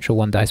some potential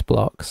 1 dice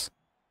blocks.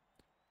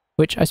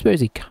 Which I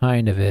suppose he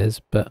kind of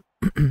is, but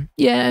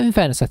yeah, in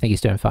fairness, I think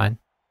he's doing fine.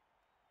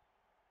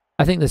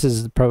 I think this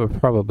is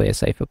probably a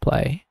safer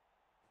play.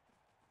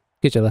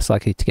 Because you're less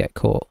likely to get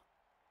caught.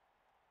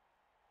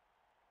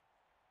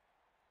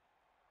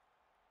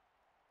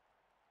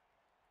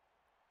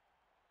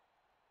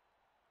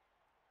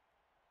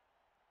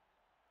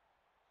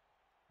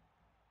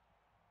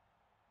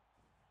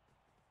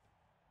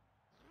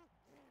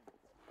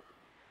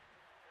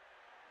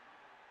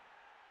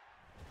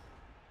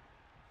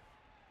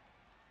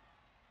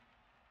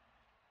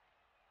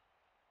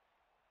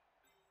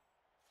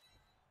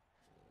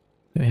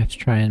 We have to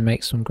try and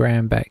make some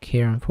ground back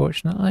here,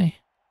 unfortunately.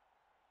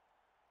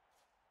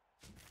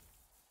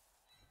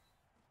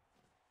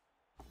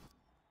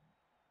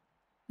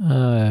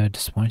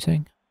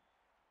 Disappointing.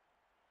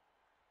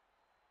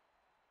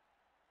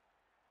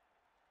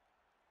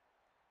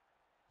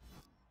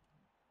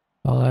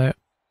 Follow.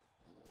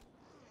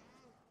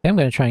 I'm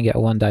going to try and get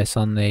one dice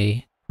on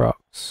the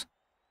rocks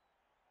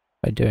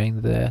by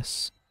doing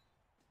this.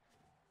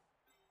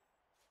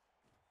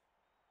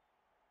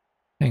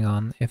 Hang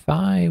on, if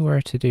I were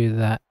to do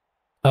that...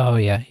 Oh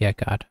yeah,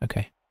 God,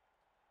 okay.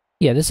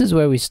 Yeah, this is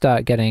where we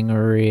start getting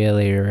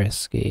really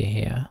risky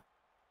here.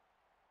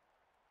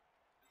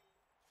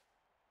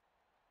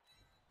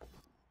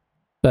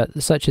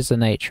 But such is the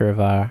nature of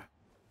our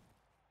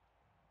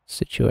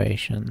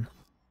situation.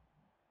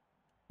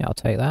 Yeah, I'll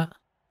take that.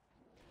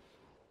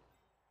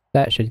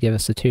 That should give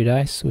us the 2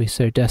 dice we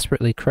so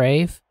desperately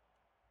crave.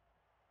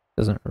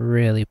 Doesn't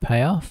really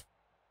pay off.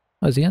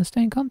 Oh, is he going to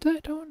stay in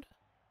contact? I wonder.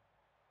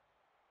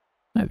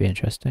 Might be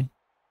interesting.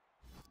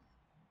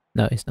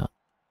 No, he's not.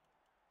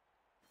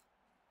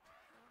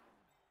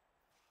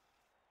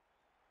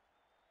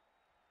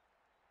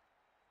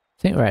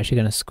 I think we're actually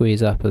going to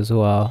squeeze up as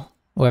well,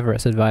 whether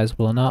it's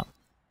advisable or not.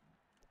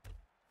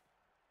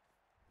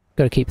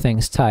 Got to keep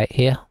things tight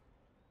here.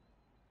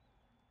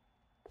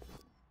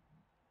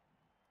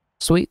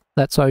 Sweet,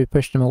 that's why we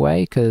pushed him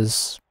away,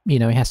 because, you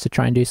know, he has to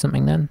try and do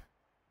something then.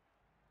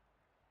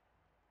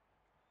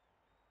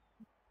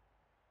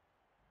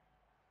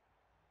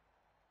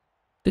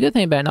 The good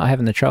thing about not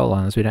having the troll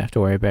on is we don't have to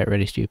worry about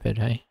really stupid,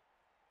 hey?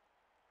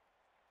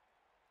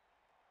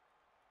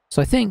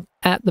 So I think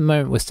at the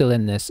moment we're still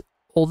in this,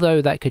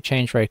 although that could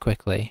change very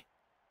quickly.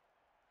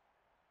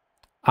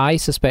 I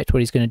suspect what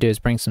he's going to do is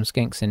bring some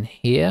skinks in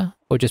here,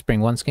 or just bring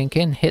one skink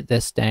in, hit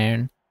this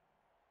down,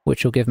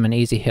 which will give him an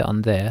easy hit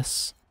on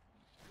this.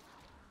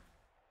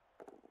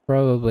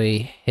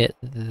 Probably hit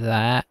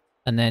that,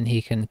 and then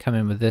he can come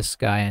in with this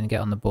guy and get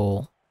on the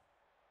ball.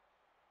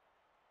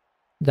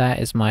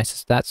 That's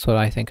what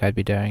I think I'd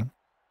be doing.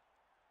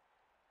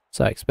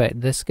 So I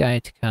expect this guy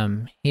to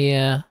come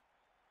here,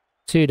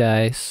 2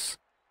 dice,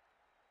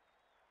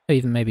 or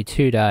even maybe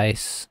 2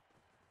 dice,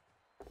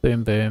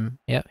 boom boom,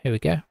 yep, here we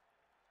go.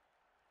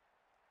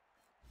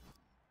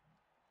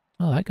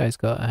 Oh, that guy's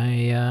got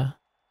a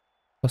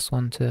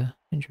 +1 to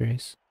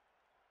injuries.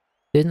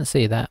 Didn't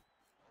see that.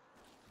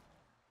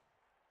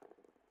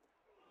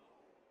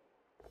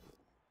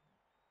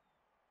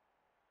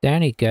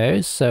 Down he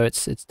goes, so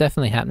it's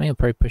definitely happening. I'll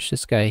probably push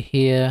this guy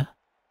here.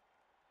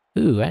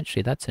 Ooh,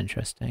 actually, that's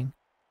interesting.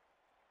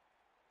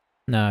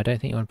 No, I don't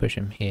think you want to push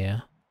him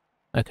here.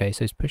 Okay,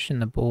 so he's pushing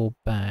the ball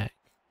back.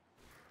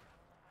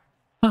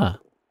 Huh.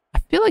 I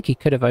feel like he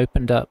could have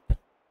opened up...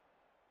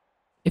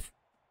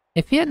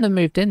 If he hadn't have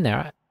moved in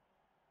there,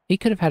 he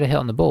could have had a hit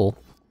on the ball.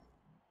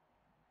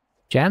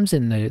 Jams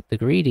in the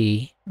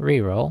greedy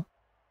reroll.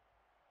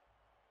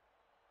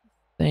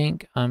 I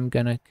think I'm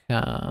gonna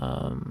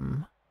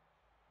come...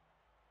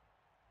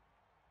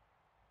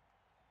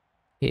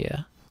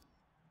 here.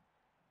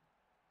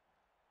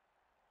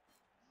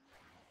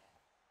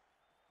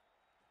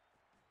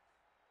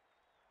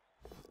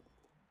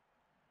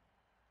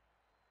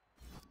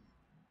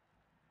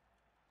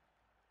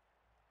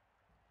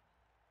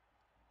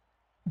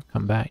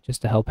 Come back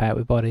just to help out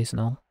with bodies and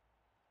all.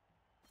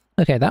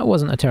 Okay, that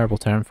wasn't a terrible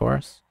turn for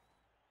us.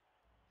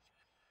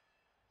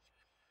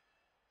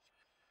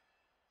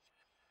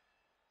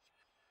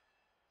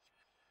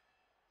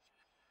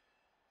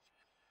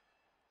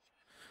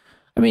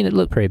 I mean, it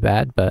looked pretty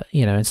bad, but,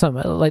 you know, in some,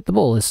 like, the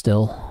ball is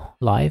still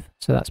live,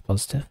 so that's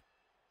positive.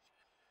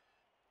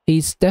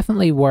 He's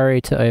definitely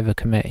worried to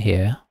overcommit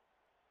here.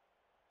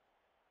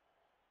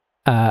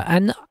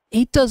 And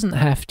he doesn't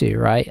have to,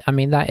 right? I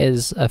mean, that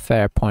is a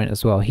fair point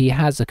as well. He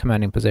has a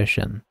commanding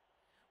position.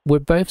 We're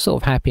both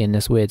sort of happy in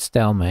this weird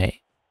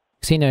stalemate,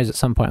 because he knows at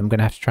some point I'm going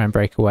to have to try and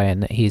break away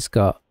and that he's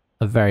got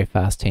a very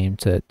fast team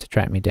to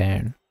track me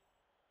down.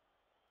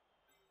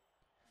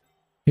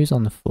 Who's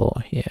on the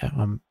floor here?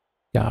 I'm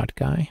guard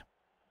guy.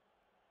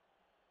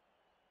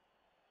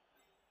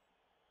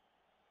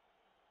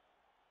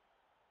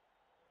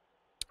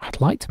 I'd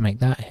like to make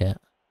that hit.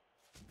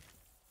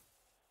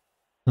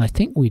 And I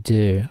think we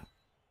do.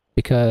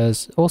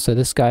 Because also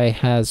this guy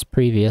has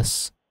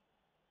previous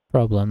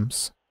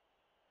problems.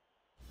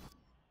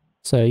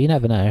 So you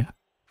never know.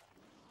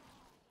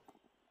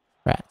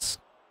 Rats.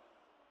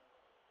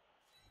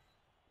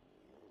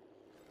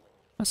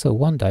 That's a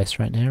 1 dice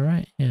right now,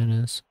 right? Yeah, it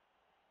is.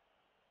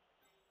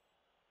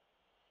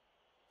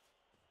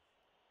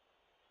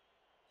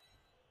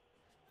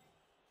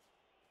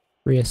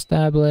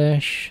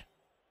 Re-establish.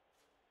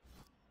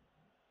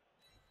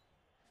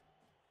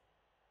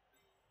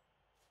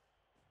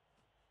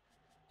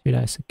 Two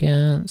dice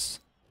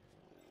against.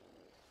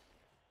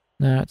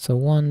 Now it's a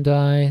 1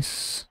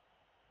 dice.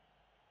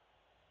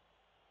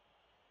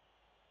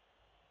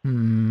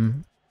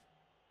 1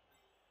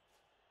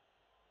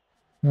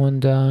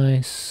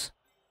 dice.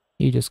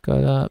 You just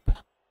got up.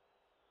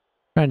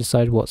 Try and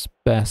decide what's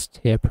best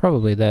here.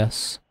 Probably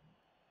this.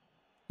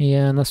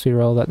 Yeah, unless we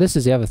roll that. This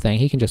is the other thing.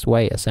 He can just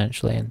wait,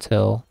 essentially,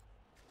 until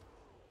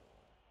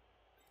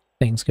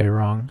things go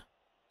wrong.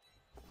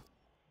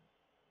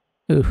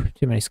 Ooh,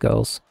 too many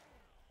skulls.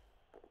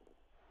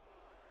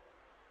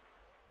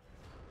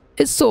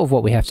 It's sort of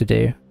what we have to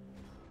do.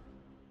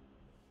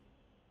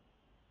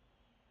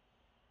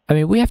 I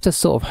mean, we have to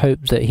sort of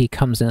hope that he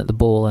comes in at the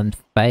ball and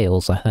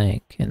fails, I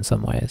think, in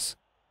some ways.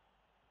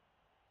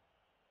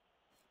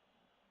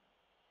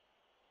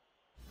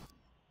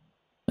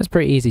 It's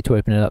pretty easy to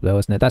open it up though,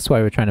 isn't it? That's why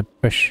we're trying to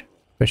push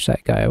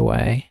that guy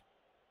away.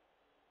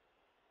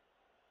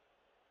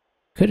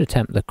 Could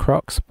attempt the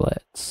croc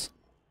splits.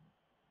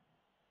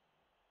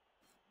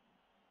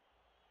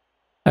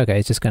 Okay,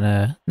 he's just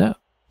gonna... No.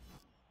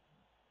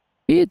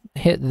 If he had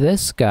hit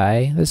this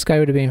guy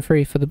would have been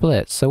free for the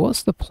blitz. So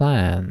what's the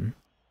plan?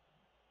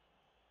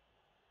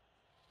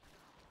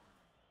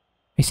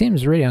 He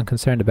seems really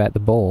unconcerned about the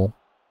ball.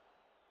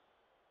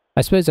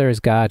 I suppose there is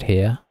guard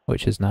here,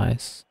 which is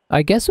nice.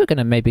 I guess we're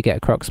gonna maybe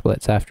get croc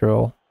splits after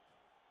all.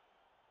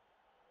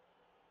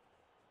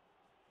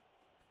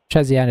 Which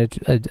has the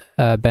added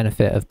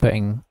benefit of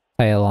putting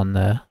tail on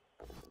the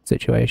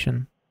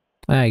situation.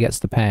 Ah, he gets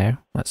the pair.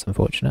 That's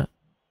unfortunate.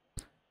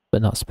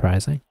 But not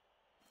surprising.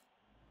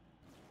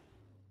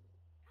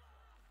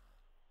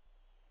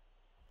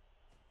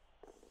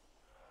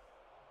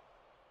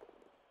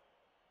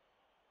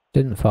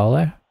 Didn't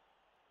follow.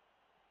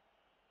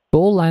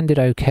 Ball landed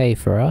okay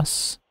for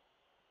us.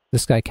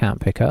 This guy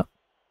can't pick up.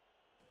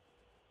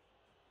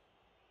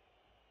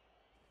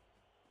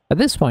 At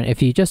this point,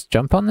 if you just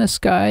jump on this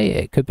guy,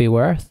 it could be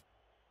worth.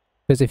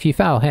 Because if you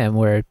foul him,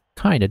 we're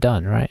kind of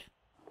done, right?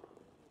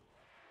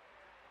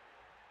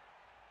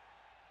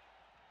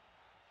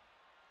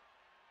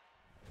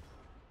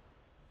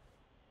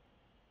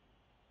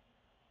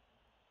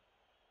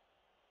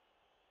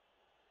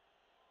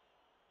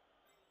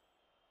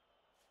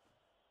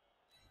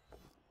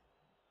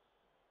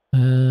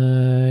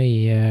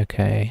 Yeah,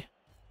 okay.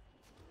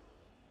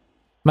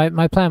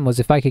 My plan was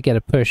if I could get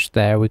a push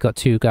there, we got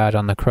 2 guard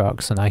on the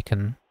crocs and I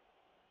can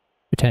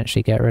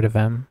potentially get rid of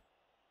him.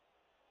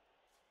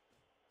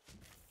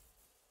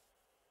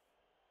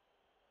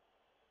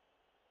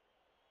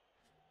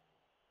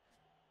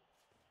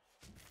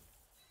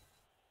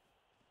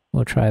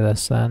 We'll try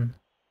this then.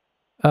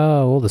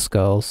 Oh, all the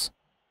skulls.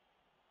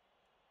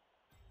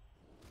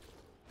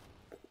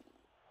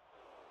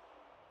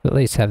 At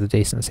least have the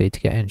decency to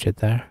get injured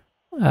there.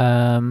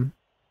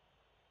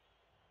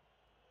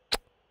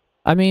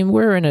 I mean,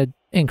 we're in an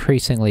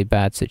increasingly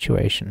bad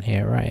situation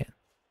here, right?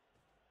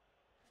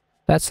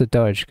 That's the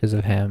dodge because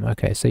of him.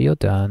 Okay, so you're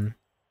done.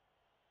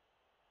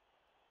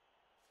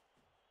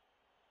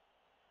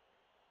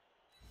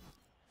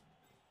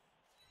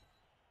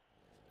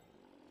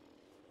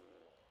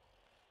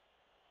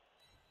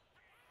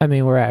 I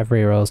mean, we're out of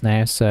rerolls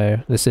now, so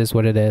this is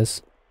what it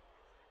is.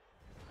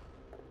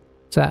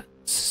 Is that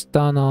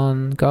stun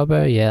on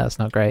Gobbo? Yeah, that's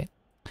not great.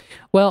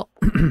 Well,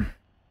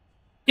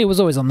 it was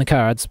always on the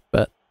cards,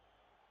 but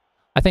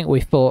I think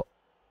we fought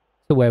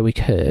to where we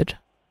could.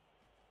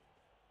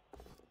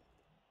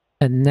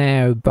 And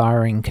now,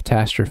 barring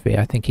catastrophe,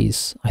 I think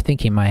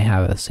he might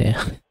have us here.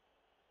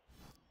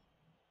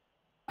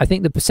 I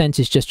think the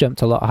percentage just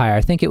jumped a lot higher.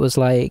 I think it was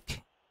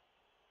like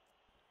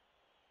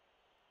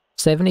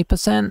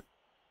 70%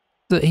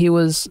 that he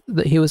was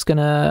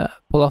gonna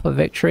pull off a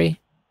victory.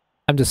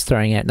 I'm just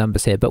throwing out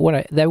numbers here, but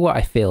they're what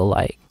I feel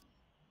like.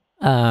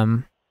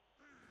 And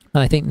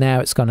I think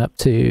now it's gone up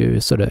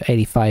to sort of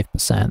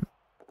 85%.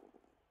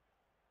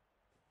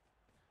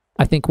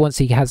 I think once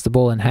he has the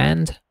ball in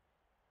hand,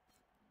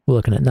 we're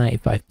looking at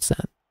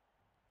 95%.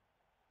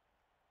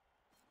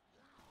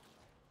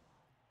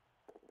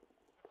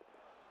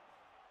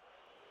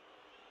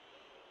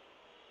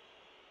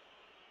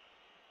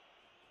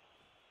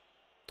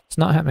 It's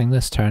not happening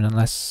this turn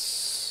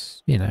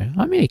unless, you know,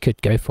 I mean, he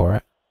could go for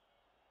it.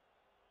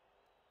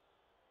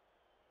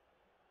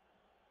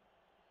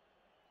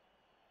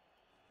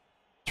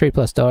 Three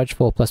plus dodge,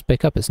 4 plus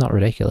pickup, it's not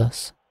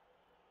ridiculous.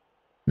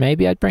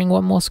 Maybe I'd bring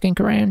one more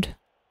skink around,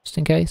 just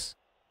in case.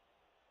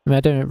 I mean,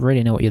 I don't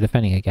really know what you're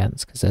defending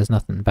against, because there's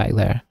nothing back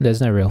there. There's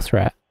no real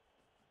threat.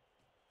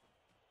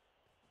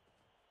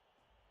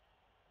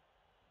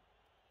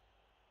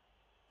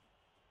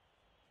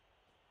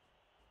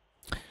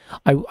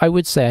 I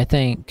would say, I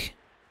think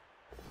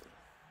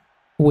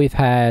we've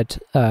had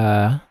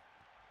a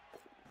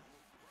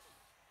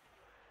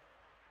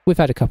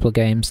couple of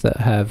games that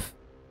have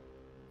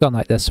gone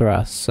like this for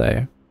us,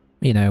 so,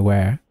 you know,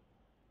 where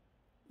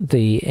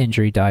the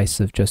injury dice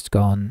have just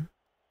gone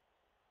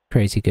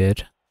crazy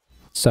good.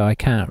 So I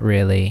can't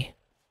really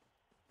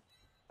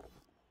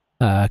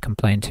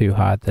complain too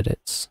hard that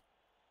it's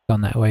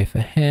gone that way for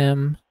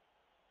him.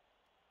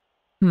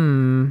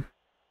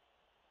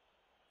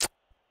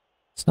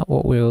 It's not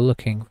what we were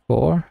looking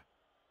for.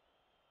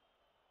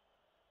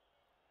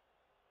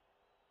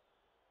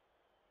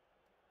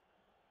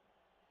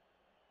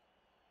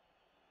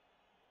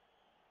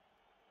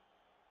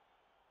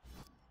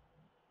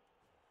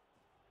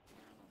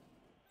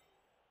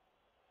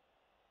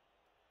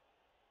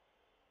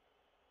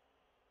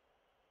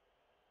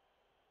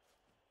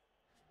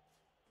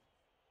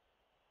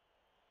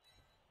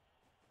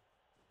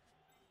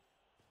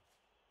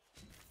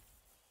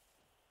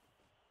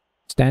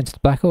 It's down to the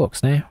Black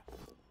Orcs now.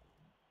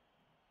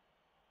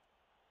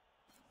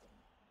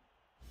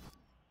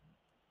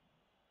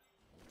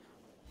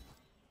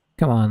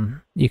 Come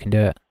on, you can do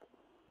it.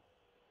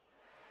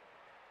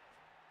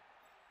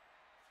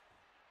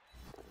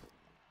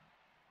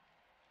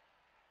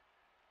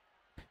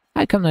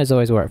 How come those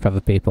always work for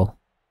other people?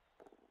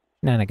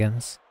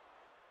 Shenanigans.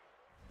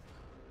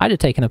 I'd have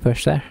taken a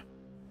push there.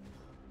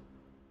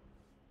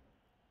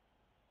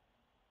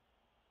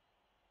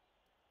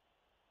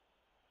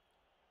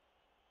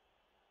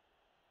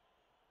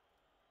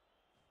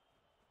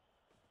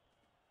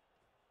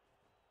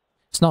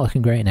 It's not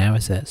looking great now,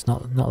 is it? It's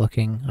not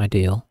looking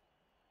ideal.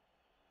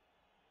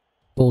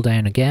 Ball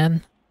down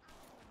again.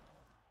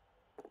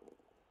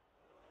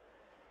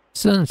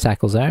 Still in the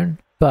tackle zone,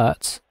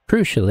 but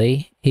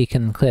crucially, he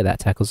can clear that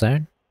tackle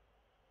zone.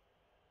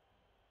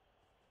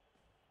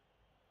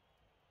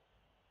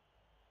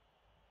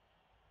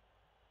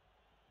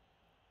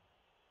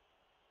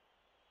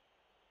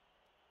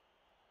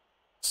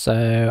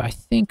 So I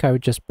think I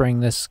would just bring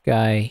this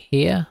guy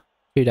here,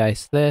 2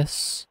 dice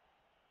this.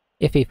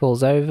 If he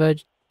falls over,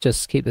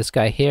 just keep this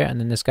guy here, and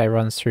then this guy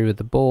runs through with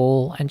the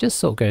ball and just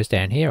sort of goes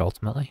down here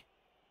ultimately.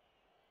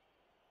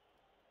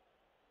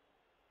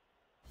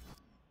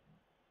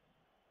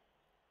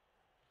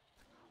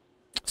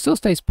 Still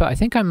stays put. I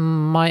think I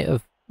might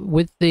have,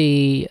 with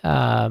the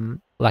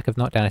lack of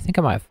knockdown, I think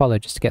I might have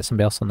followed just to get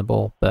somebody else on the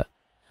ball, but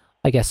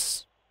I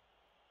guess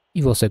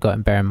you've also got to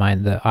bear in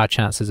mind that our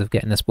chances of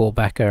getting this ball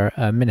back are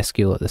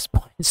minuscule at this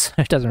point, so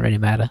it doesn't really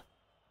matter.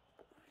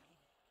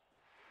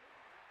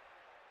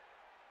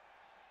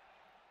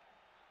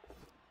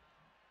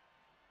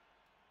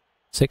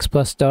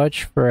 +6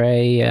 dodge for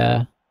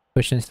a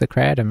push into the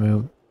crowd, and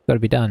we've got to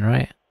be done,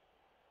 right?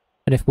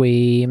 And if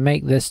we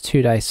make this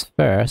 2 dice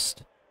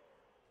first,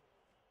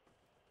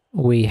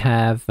 we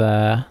have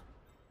well,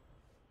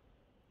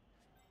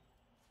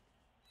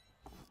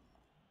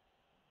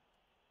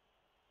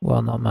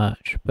 not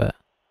much, but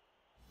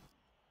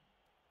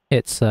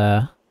it's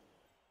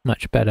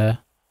much better.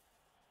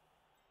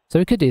 So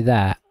we could do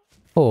that,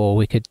 or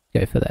we could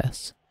go for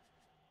this.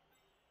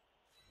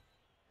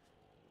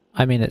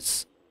 I mean,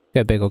 it's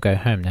go big or go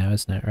home now,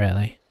 isn't it,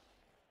 really?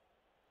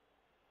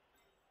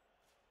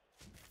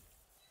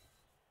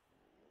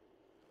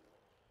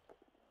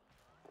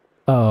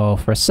 Oh,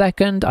 for a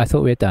second, I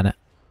thought we had done it.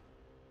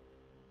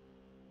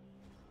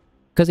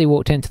 Because he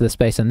walked into the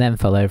space and then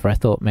fell over, I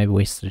thought maybe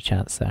we stood a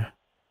chance there.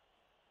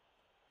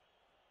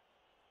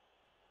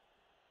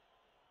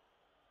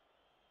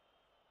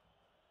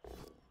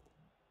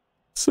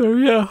 So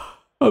yeah,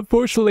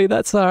 unfortunately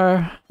that's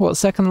our, what,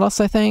 second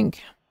loss, I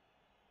think?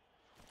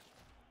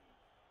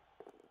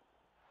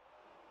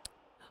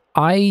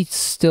 I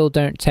still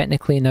don't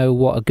technically know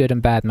what are good and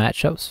bad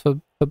matchups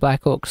for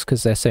Black Orcs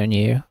because they're so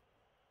new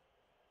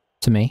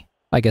to me.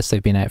 I guess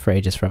they've been out for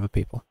ages for other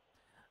people.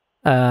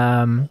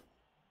 I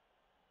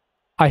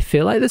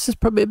feel like this is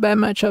probably a bad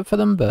matchup for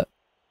them, but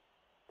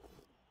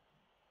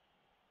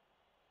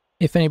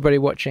if anybody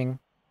watching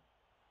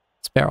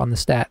is better on the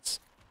stats,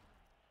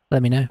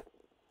 let me know.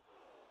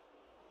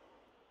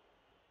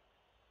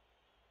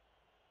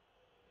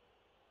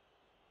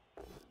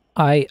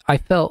 I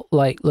felt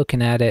like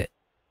looking at it,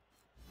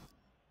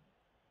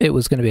 it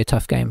was going to be a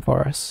tough game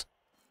for us.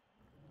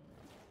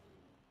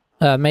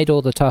 Made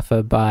all the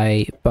tougher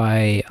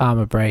by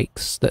armor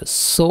breaks that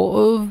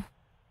sort of,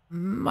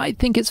 I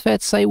think it's fair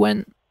to say,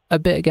 went a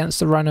bit against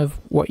the run of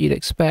what you'd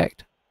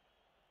expect.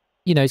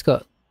 You know, he's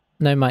got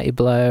no mighty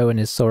blow, and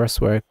his Saurus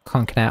were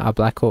clunking out our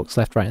Black Orcs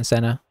left, right, and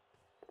center.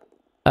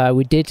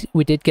 We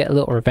did get a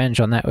little revenge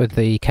on that with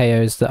the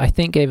KOs that I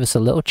think gave us a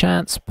little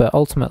chance, but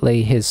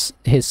ultimately his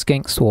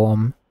Skink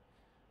Swarm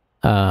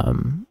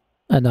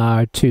and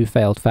our 2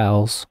 failed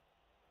fouls.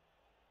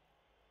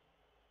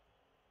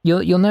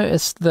 You'll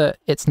notice that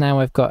it's now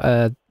we've got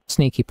a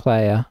sneaky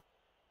player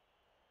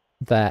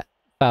that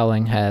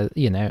fouling has,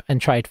 you know, and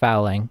tried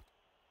fouling.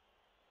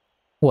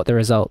 What the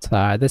results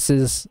are. This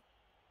is,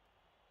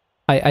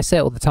 I say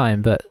it all the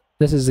time, but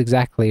this is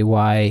exactly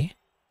why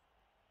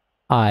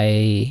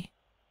I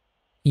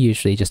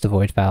usually just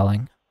avoid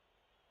fouling.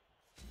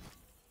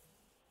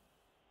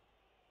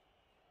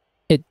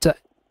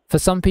 For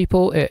some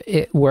people,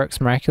 it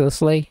works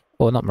miraculously,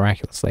 or not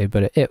miraculously,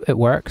 but it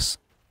works.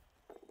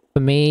 For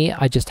me,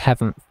 I just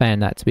haven't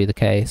found that to be the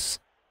case.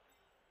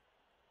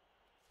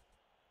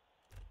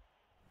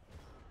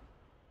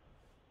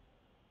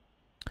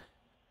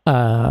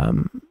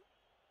 So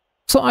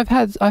I've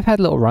had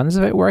little runs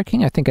of it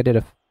working. I think I did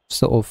a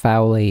sort of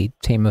foul-y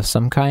team of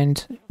some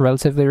kind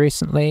relatively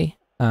recently.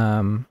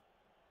 Might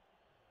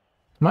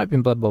have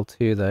been Blood Bowl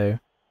 2 though.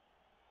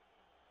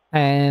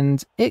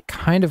 And it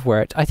kind of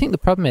worked. I think the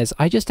problem is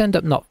I just end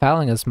up not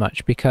fouling as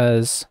much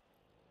because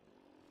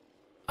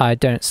I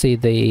don't see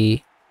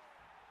the...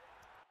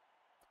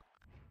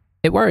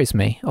 It worries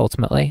me,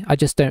 ultimately. I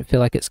just don't feel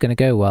like it's going to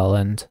go well,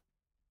 and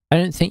I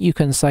don't think you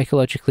can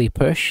psychologically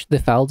push the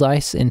foul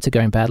dice into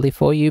going badly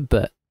for you,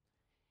 but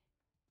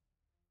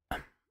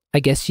I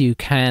guess you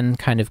can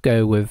kind of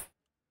go with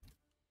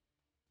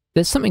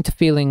there's something to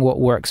feeling what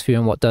works for you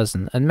and what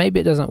doesn't. And maybe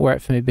it doesn't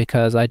work for me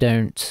because I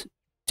don't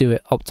do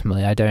it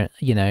optimally. I don't,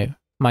 you know,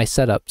 my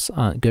setups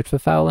aren't good for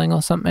fouling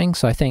or something.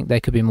 So I think there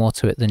could be more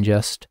to it than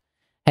just,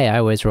 hey, I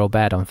always roll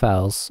bad on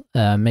fouls.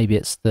 Maybe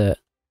it's that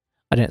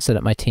I don't set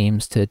up my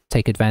teams to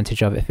take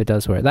advantage of it if it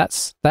does work.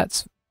 That's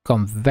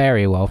gone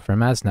very well for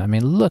Masna. I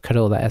mean, look at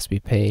all that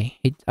SBP.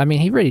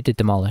 He really did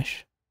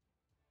demolish.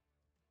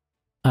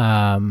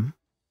 I'm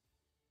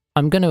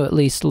going to at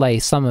least lay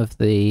some of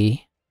the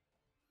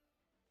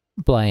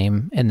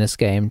blame in this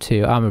game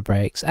to armor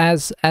breaks,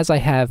 as I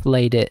have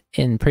laid it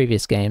in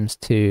previous games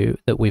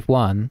that we've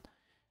won,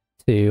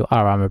 to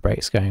our armor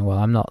breaks going well.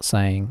 I'm not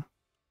saying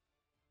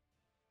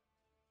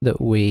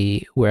that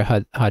we're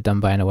hard done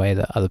by in a way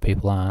that other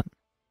people aren't.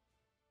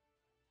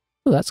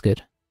 Oh, that's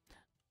good.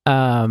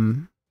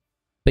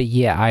 But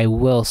yeah, I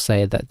will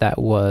say that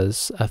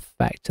was a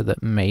factor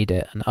that made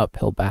it an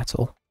uphill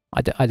battle.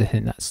 I don't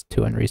think that's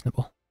too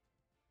unreasonable.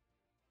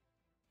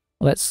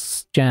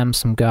 Let's jam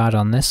some guard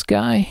on this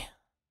guy.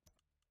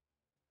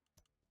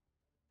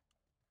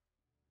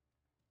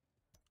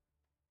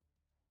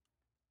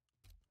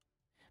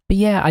 But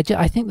yeah,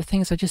 I think the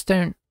thing is I just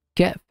don't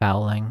get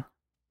fouling.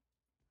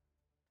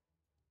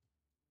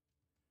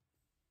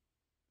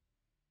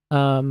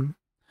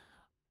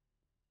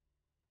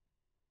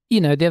 You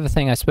know, the other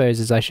thing I suppose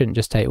is I shouldn't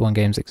just take one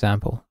game's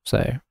example.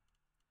 So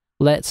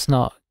let's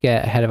not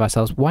get ahead of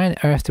ourselves. Why on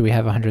earth do we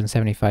have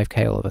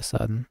 175k all of a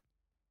sudden?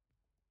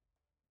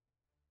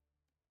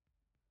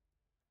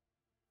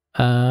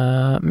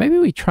 Maybe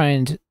we try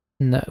and...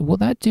 No, will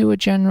that do a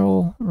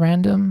general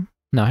random?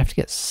 No, I have to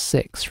get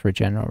 6 for a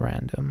general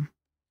random.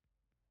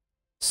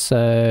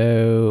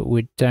 So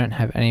we don't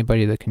have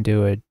anybody that can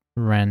do a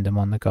random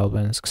on the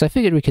goblins. Because I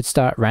figured we could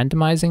start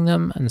randomizing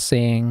them and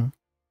seeing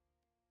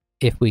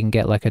if we can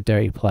get like a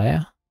dirty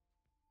player.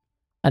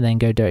 And then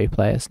go dirty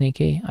player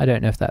sneaky. I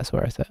don't know if that's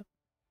worth it.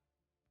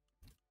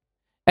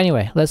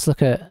 Anyway, let's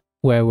look at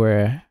where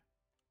we're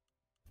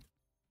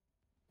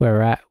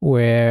at.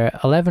 We're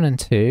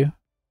 11-2.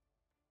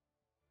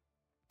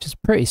 Which is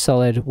a pretty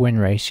solid win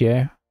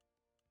ratio.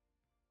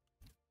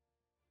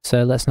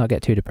 So let's not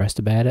get too depressed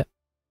about it.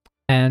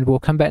 And we'll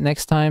come back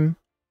next time,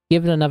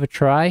 give it another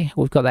try.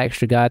 We've got the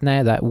extra guard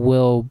now. That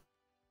will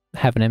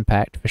have an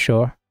impact for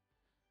sure.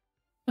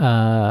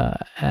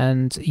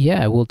 And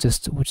yeah, we'll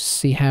just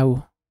see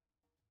how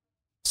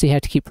to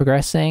keep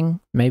progressing.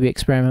 Maybe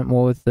experiment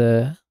more with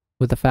the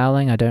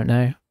fouling. I don't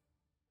know.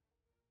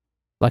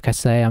 Like I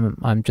say,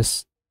 I'm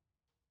just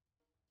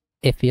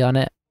iffy on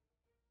it.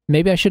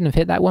 Maybe I shouldn't have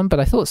hit that one,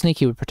 but I thought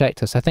Sneaky would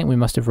protect us. I think we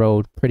must have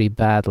rolled pretty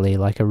badly,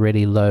 like a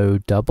really low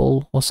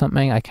double or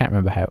something. I can't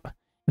remember how.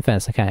 In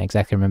fairness, I can't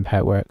exactly remember how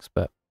it works,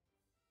 but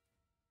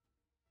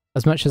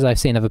as much as I've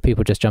seen other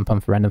people just jump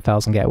on for random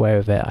fouls and get away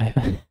with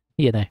it,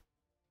 you know.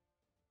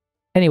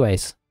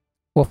 Anyways,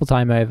 waffle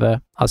time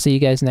over. I'll see you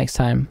guys next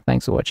time.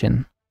 Thanks for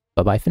watching.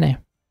 Bye-bye for now.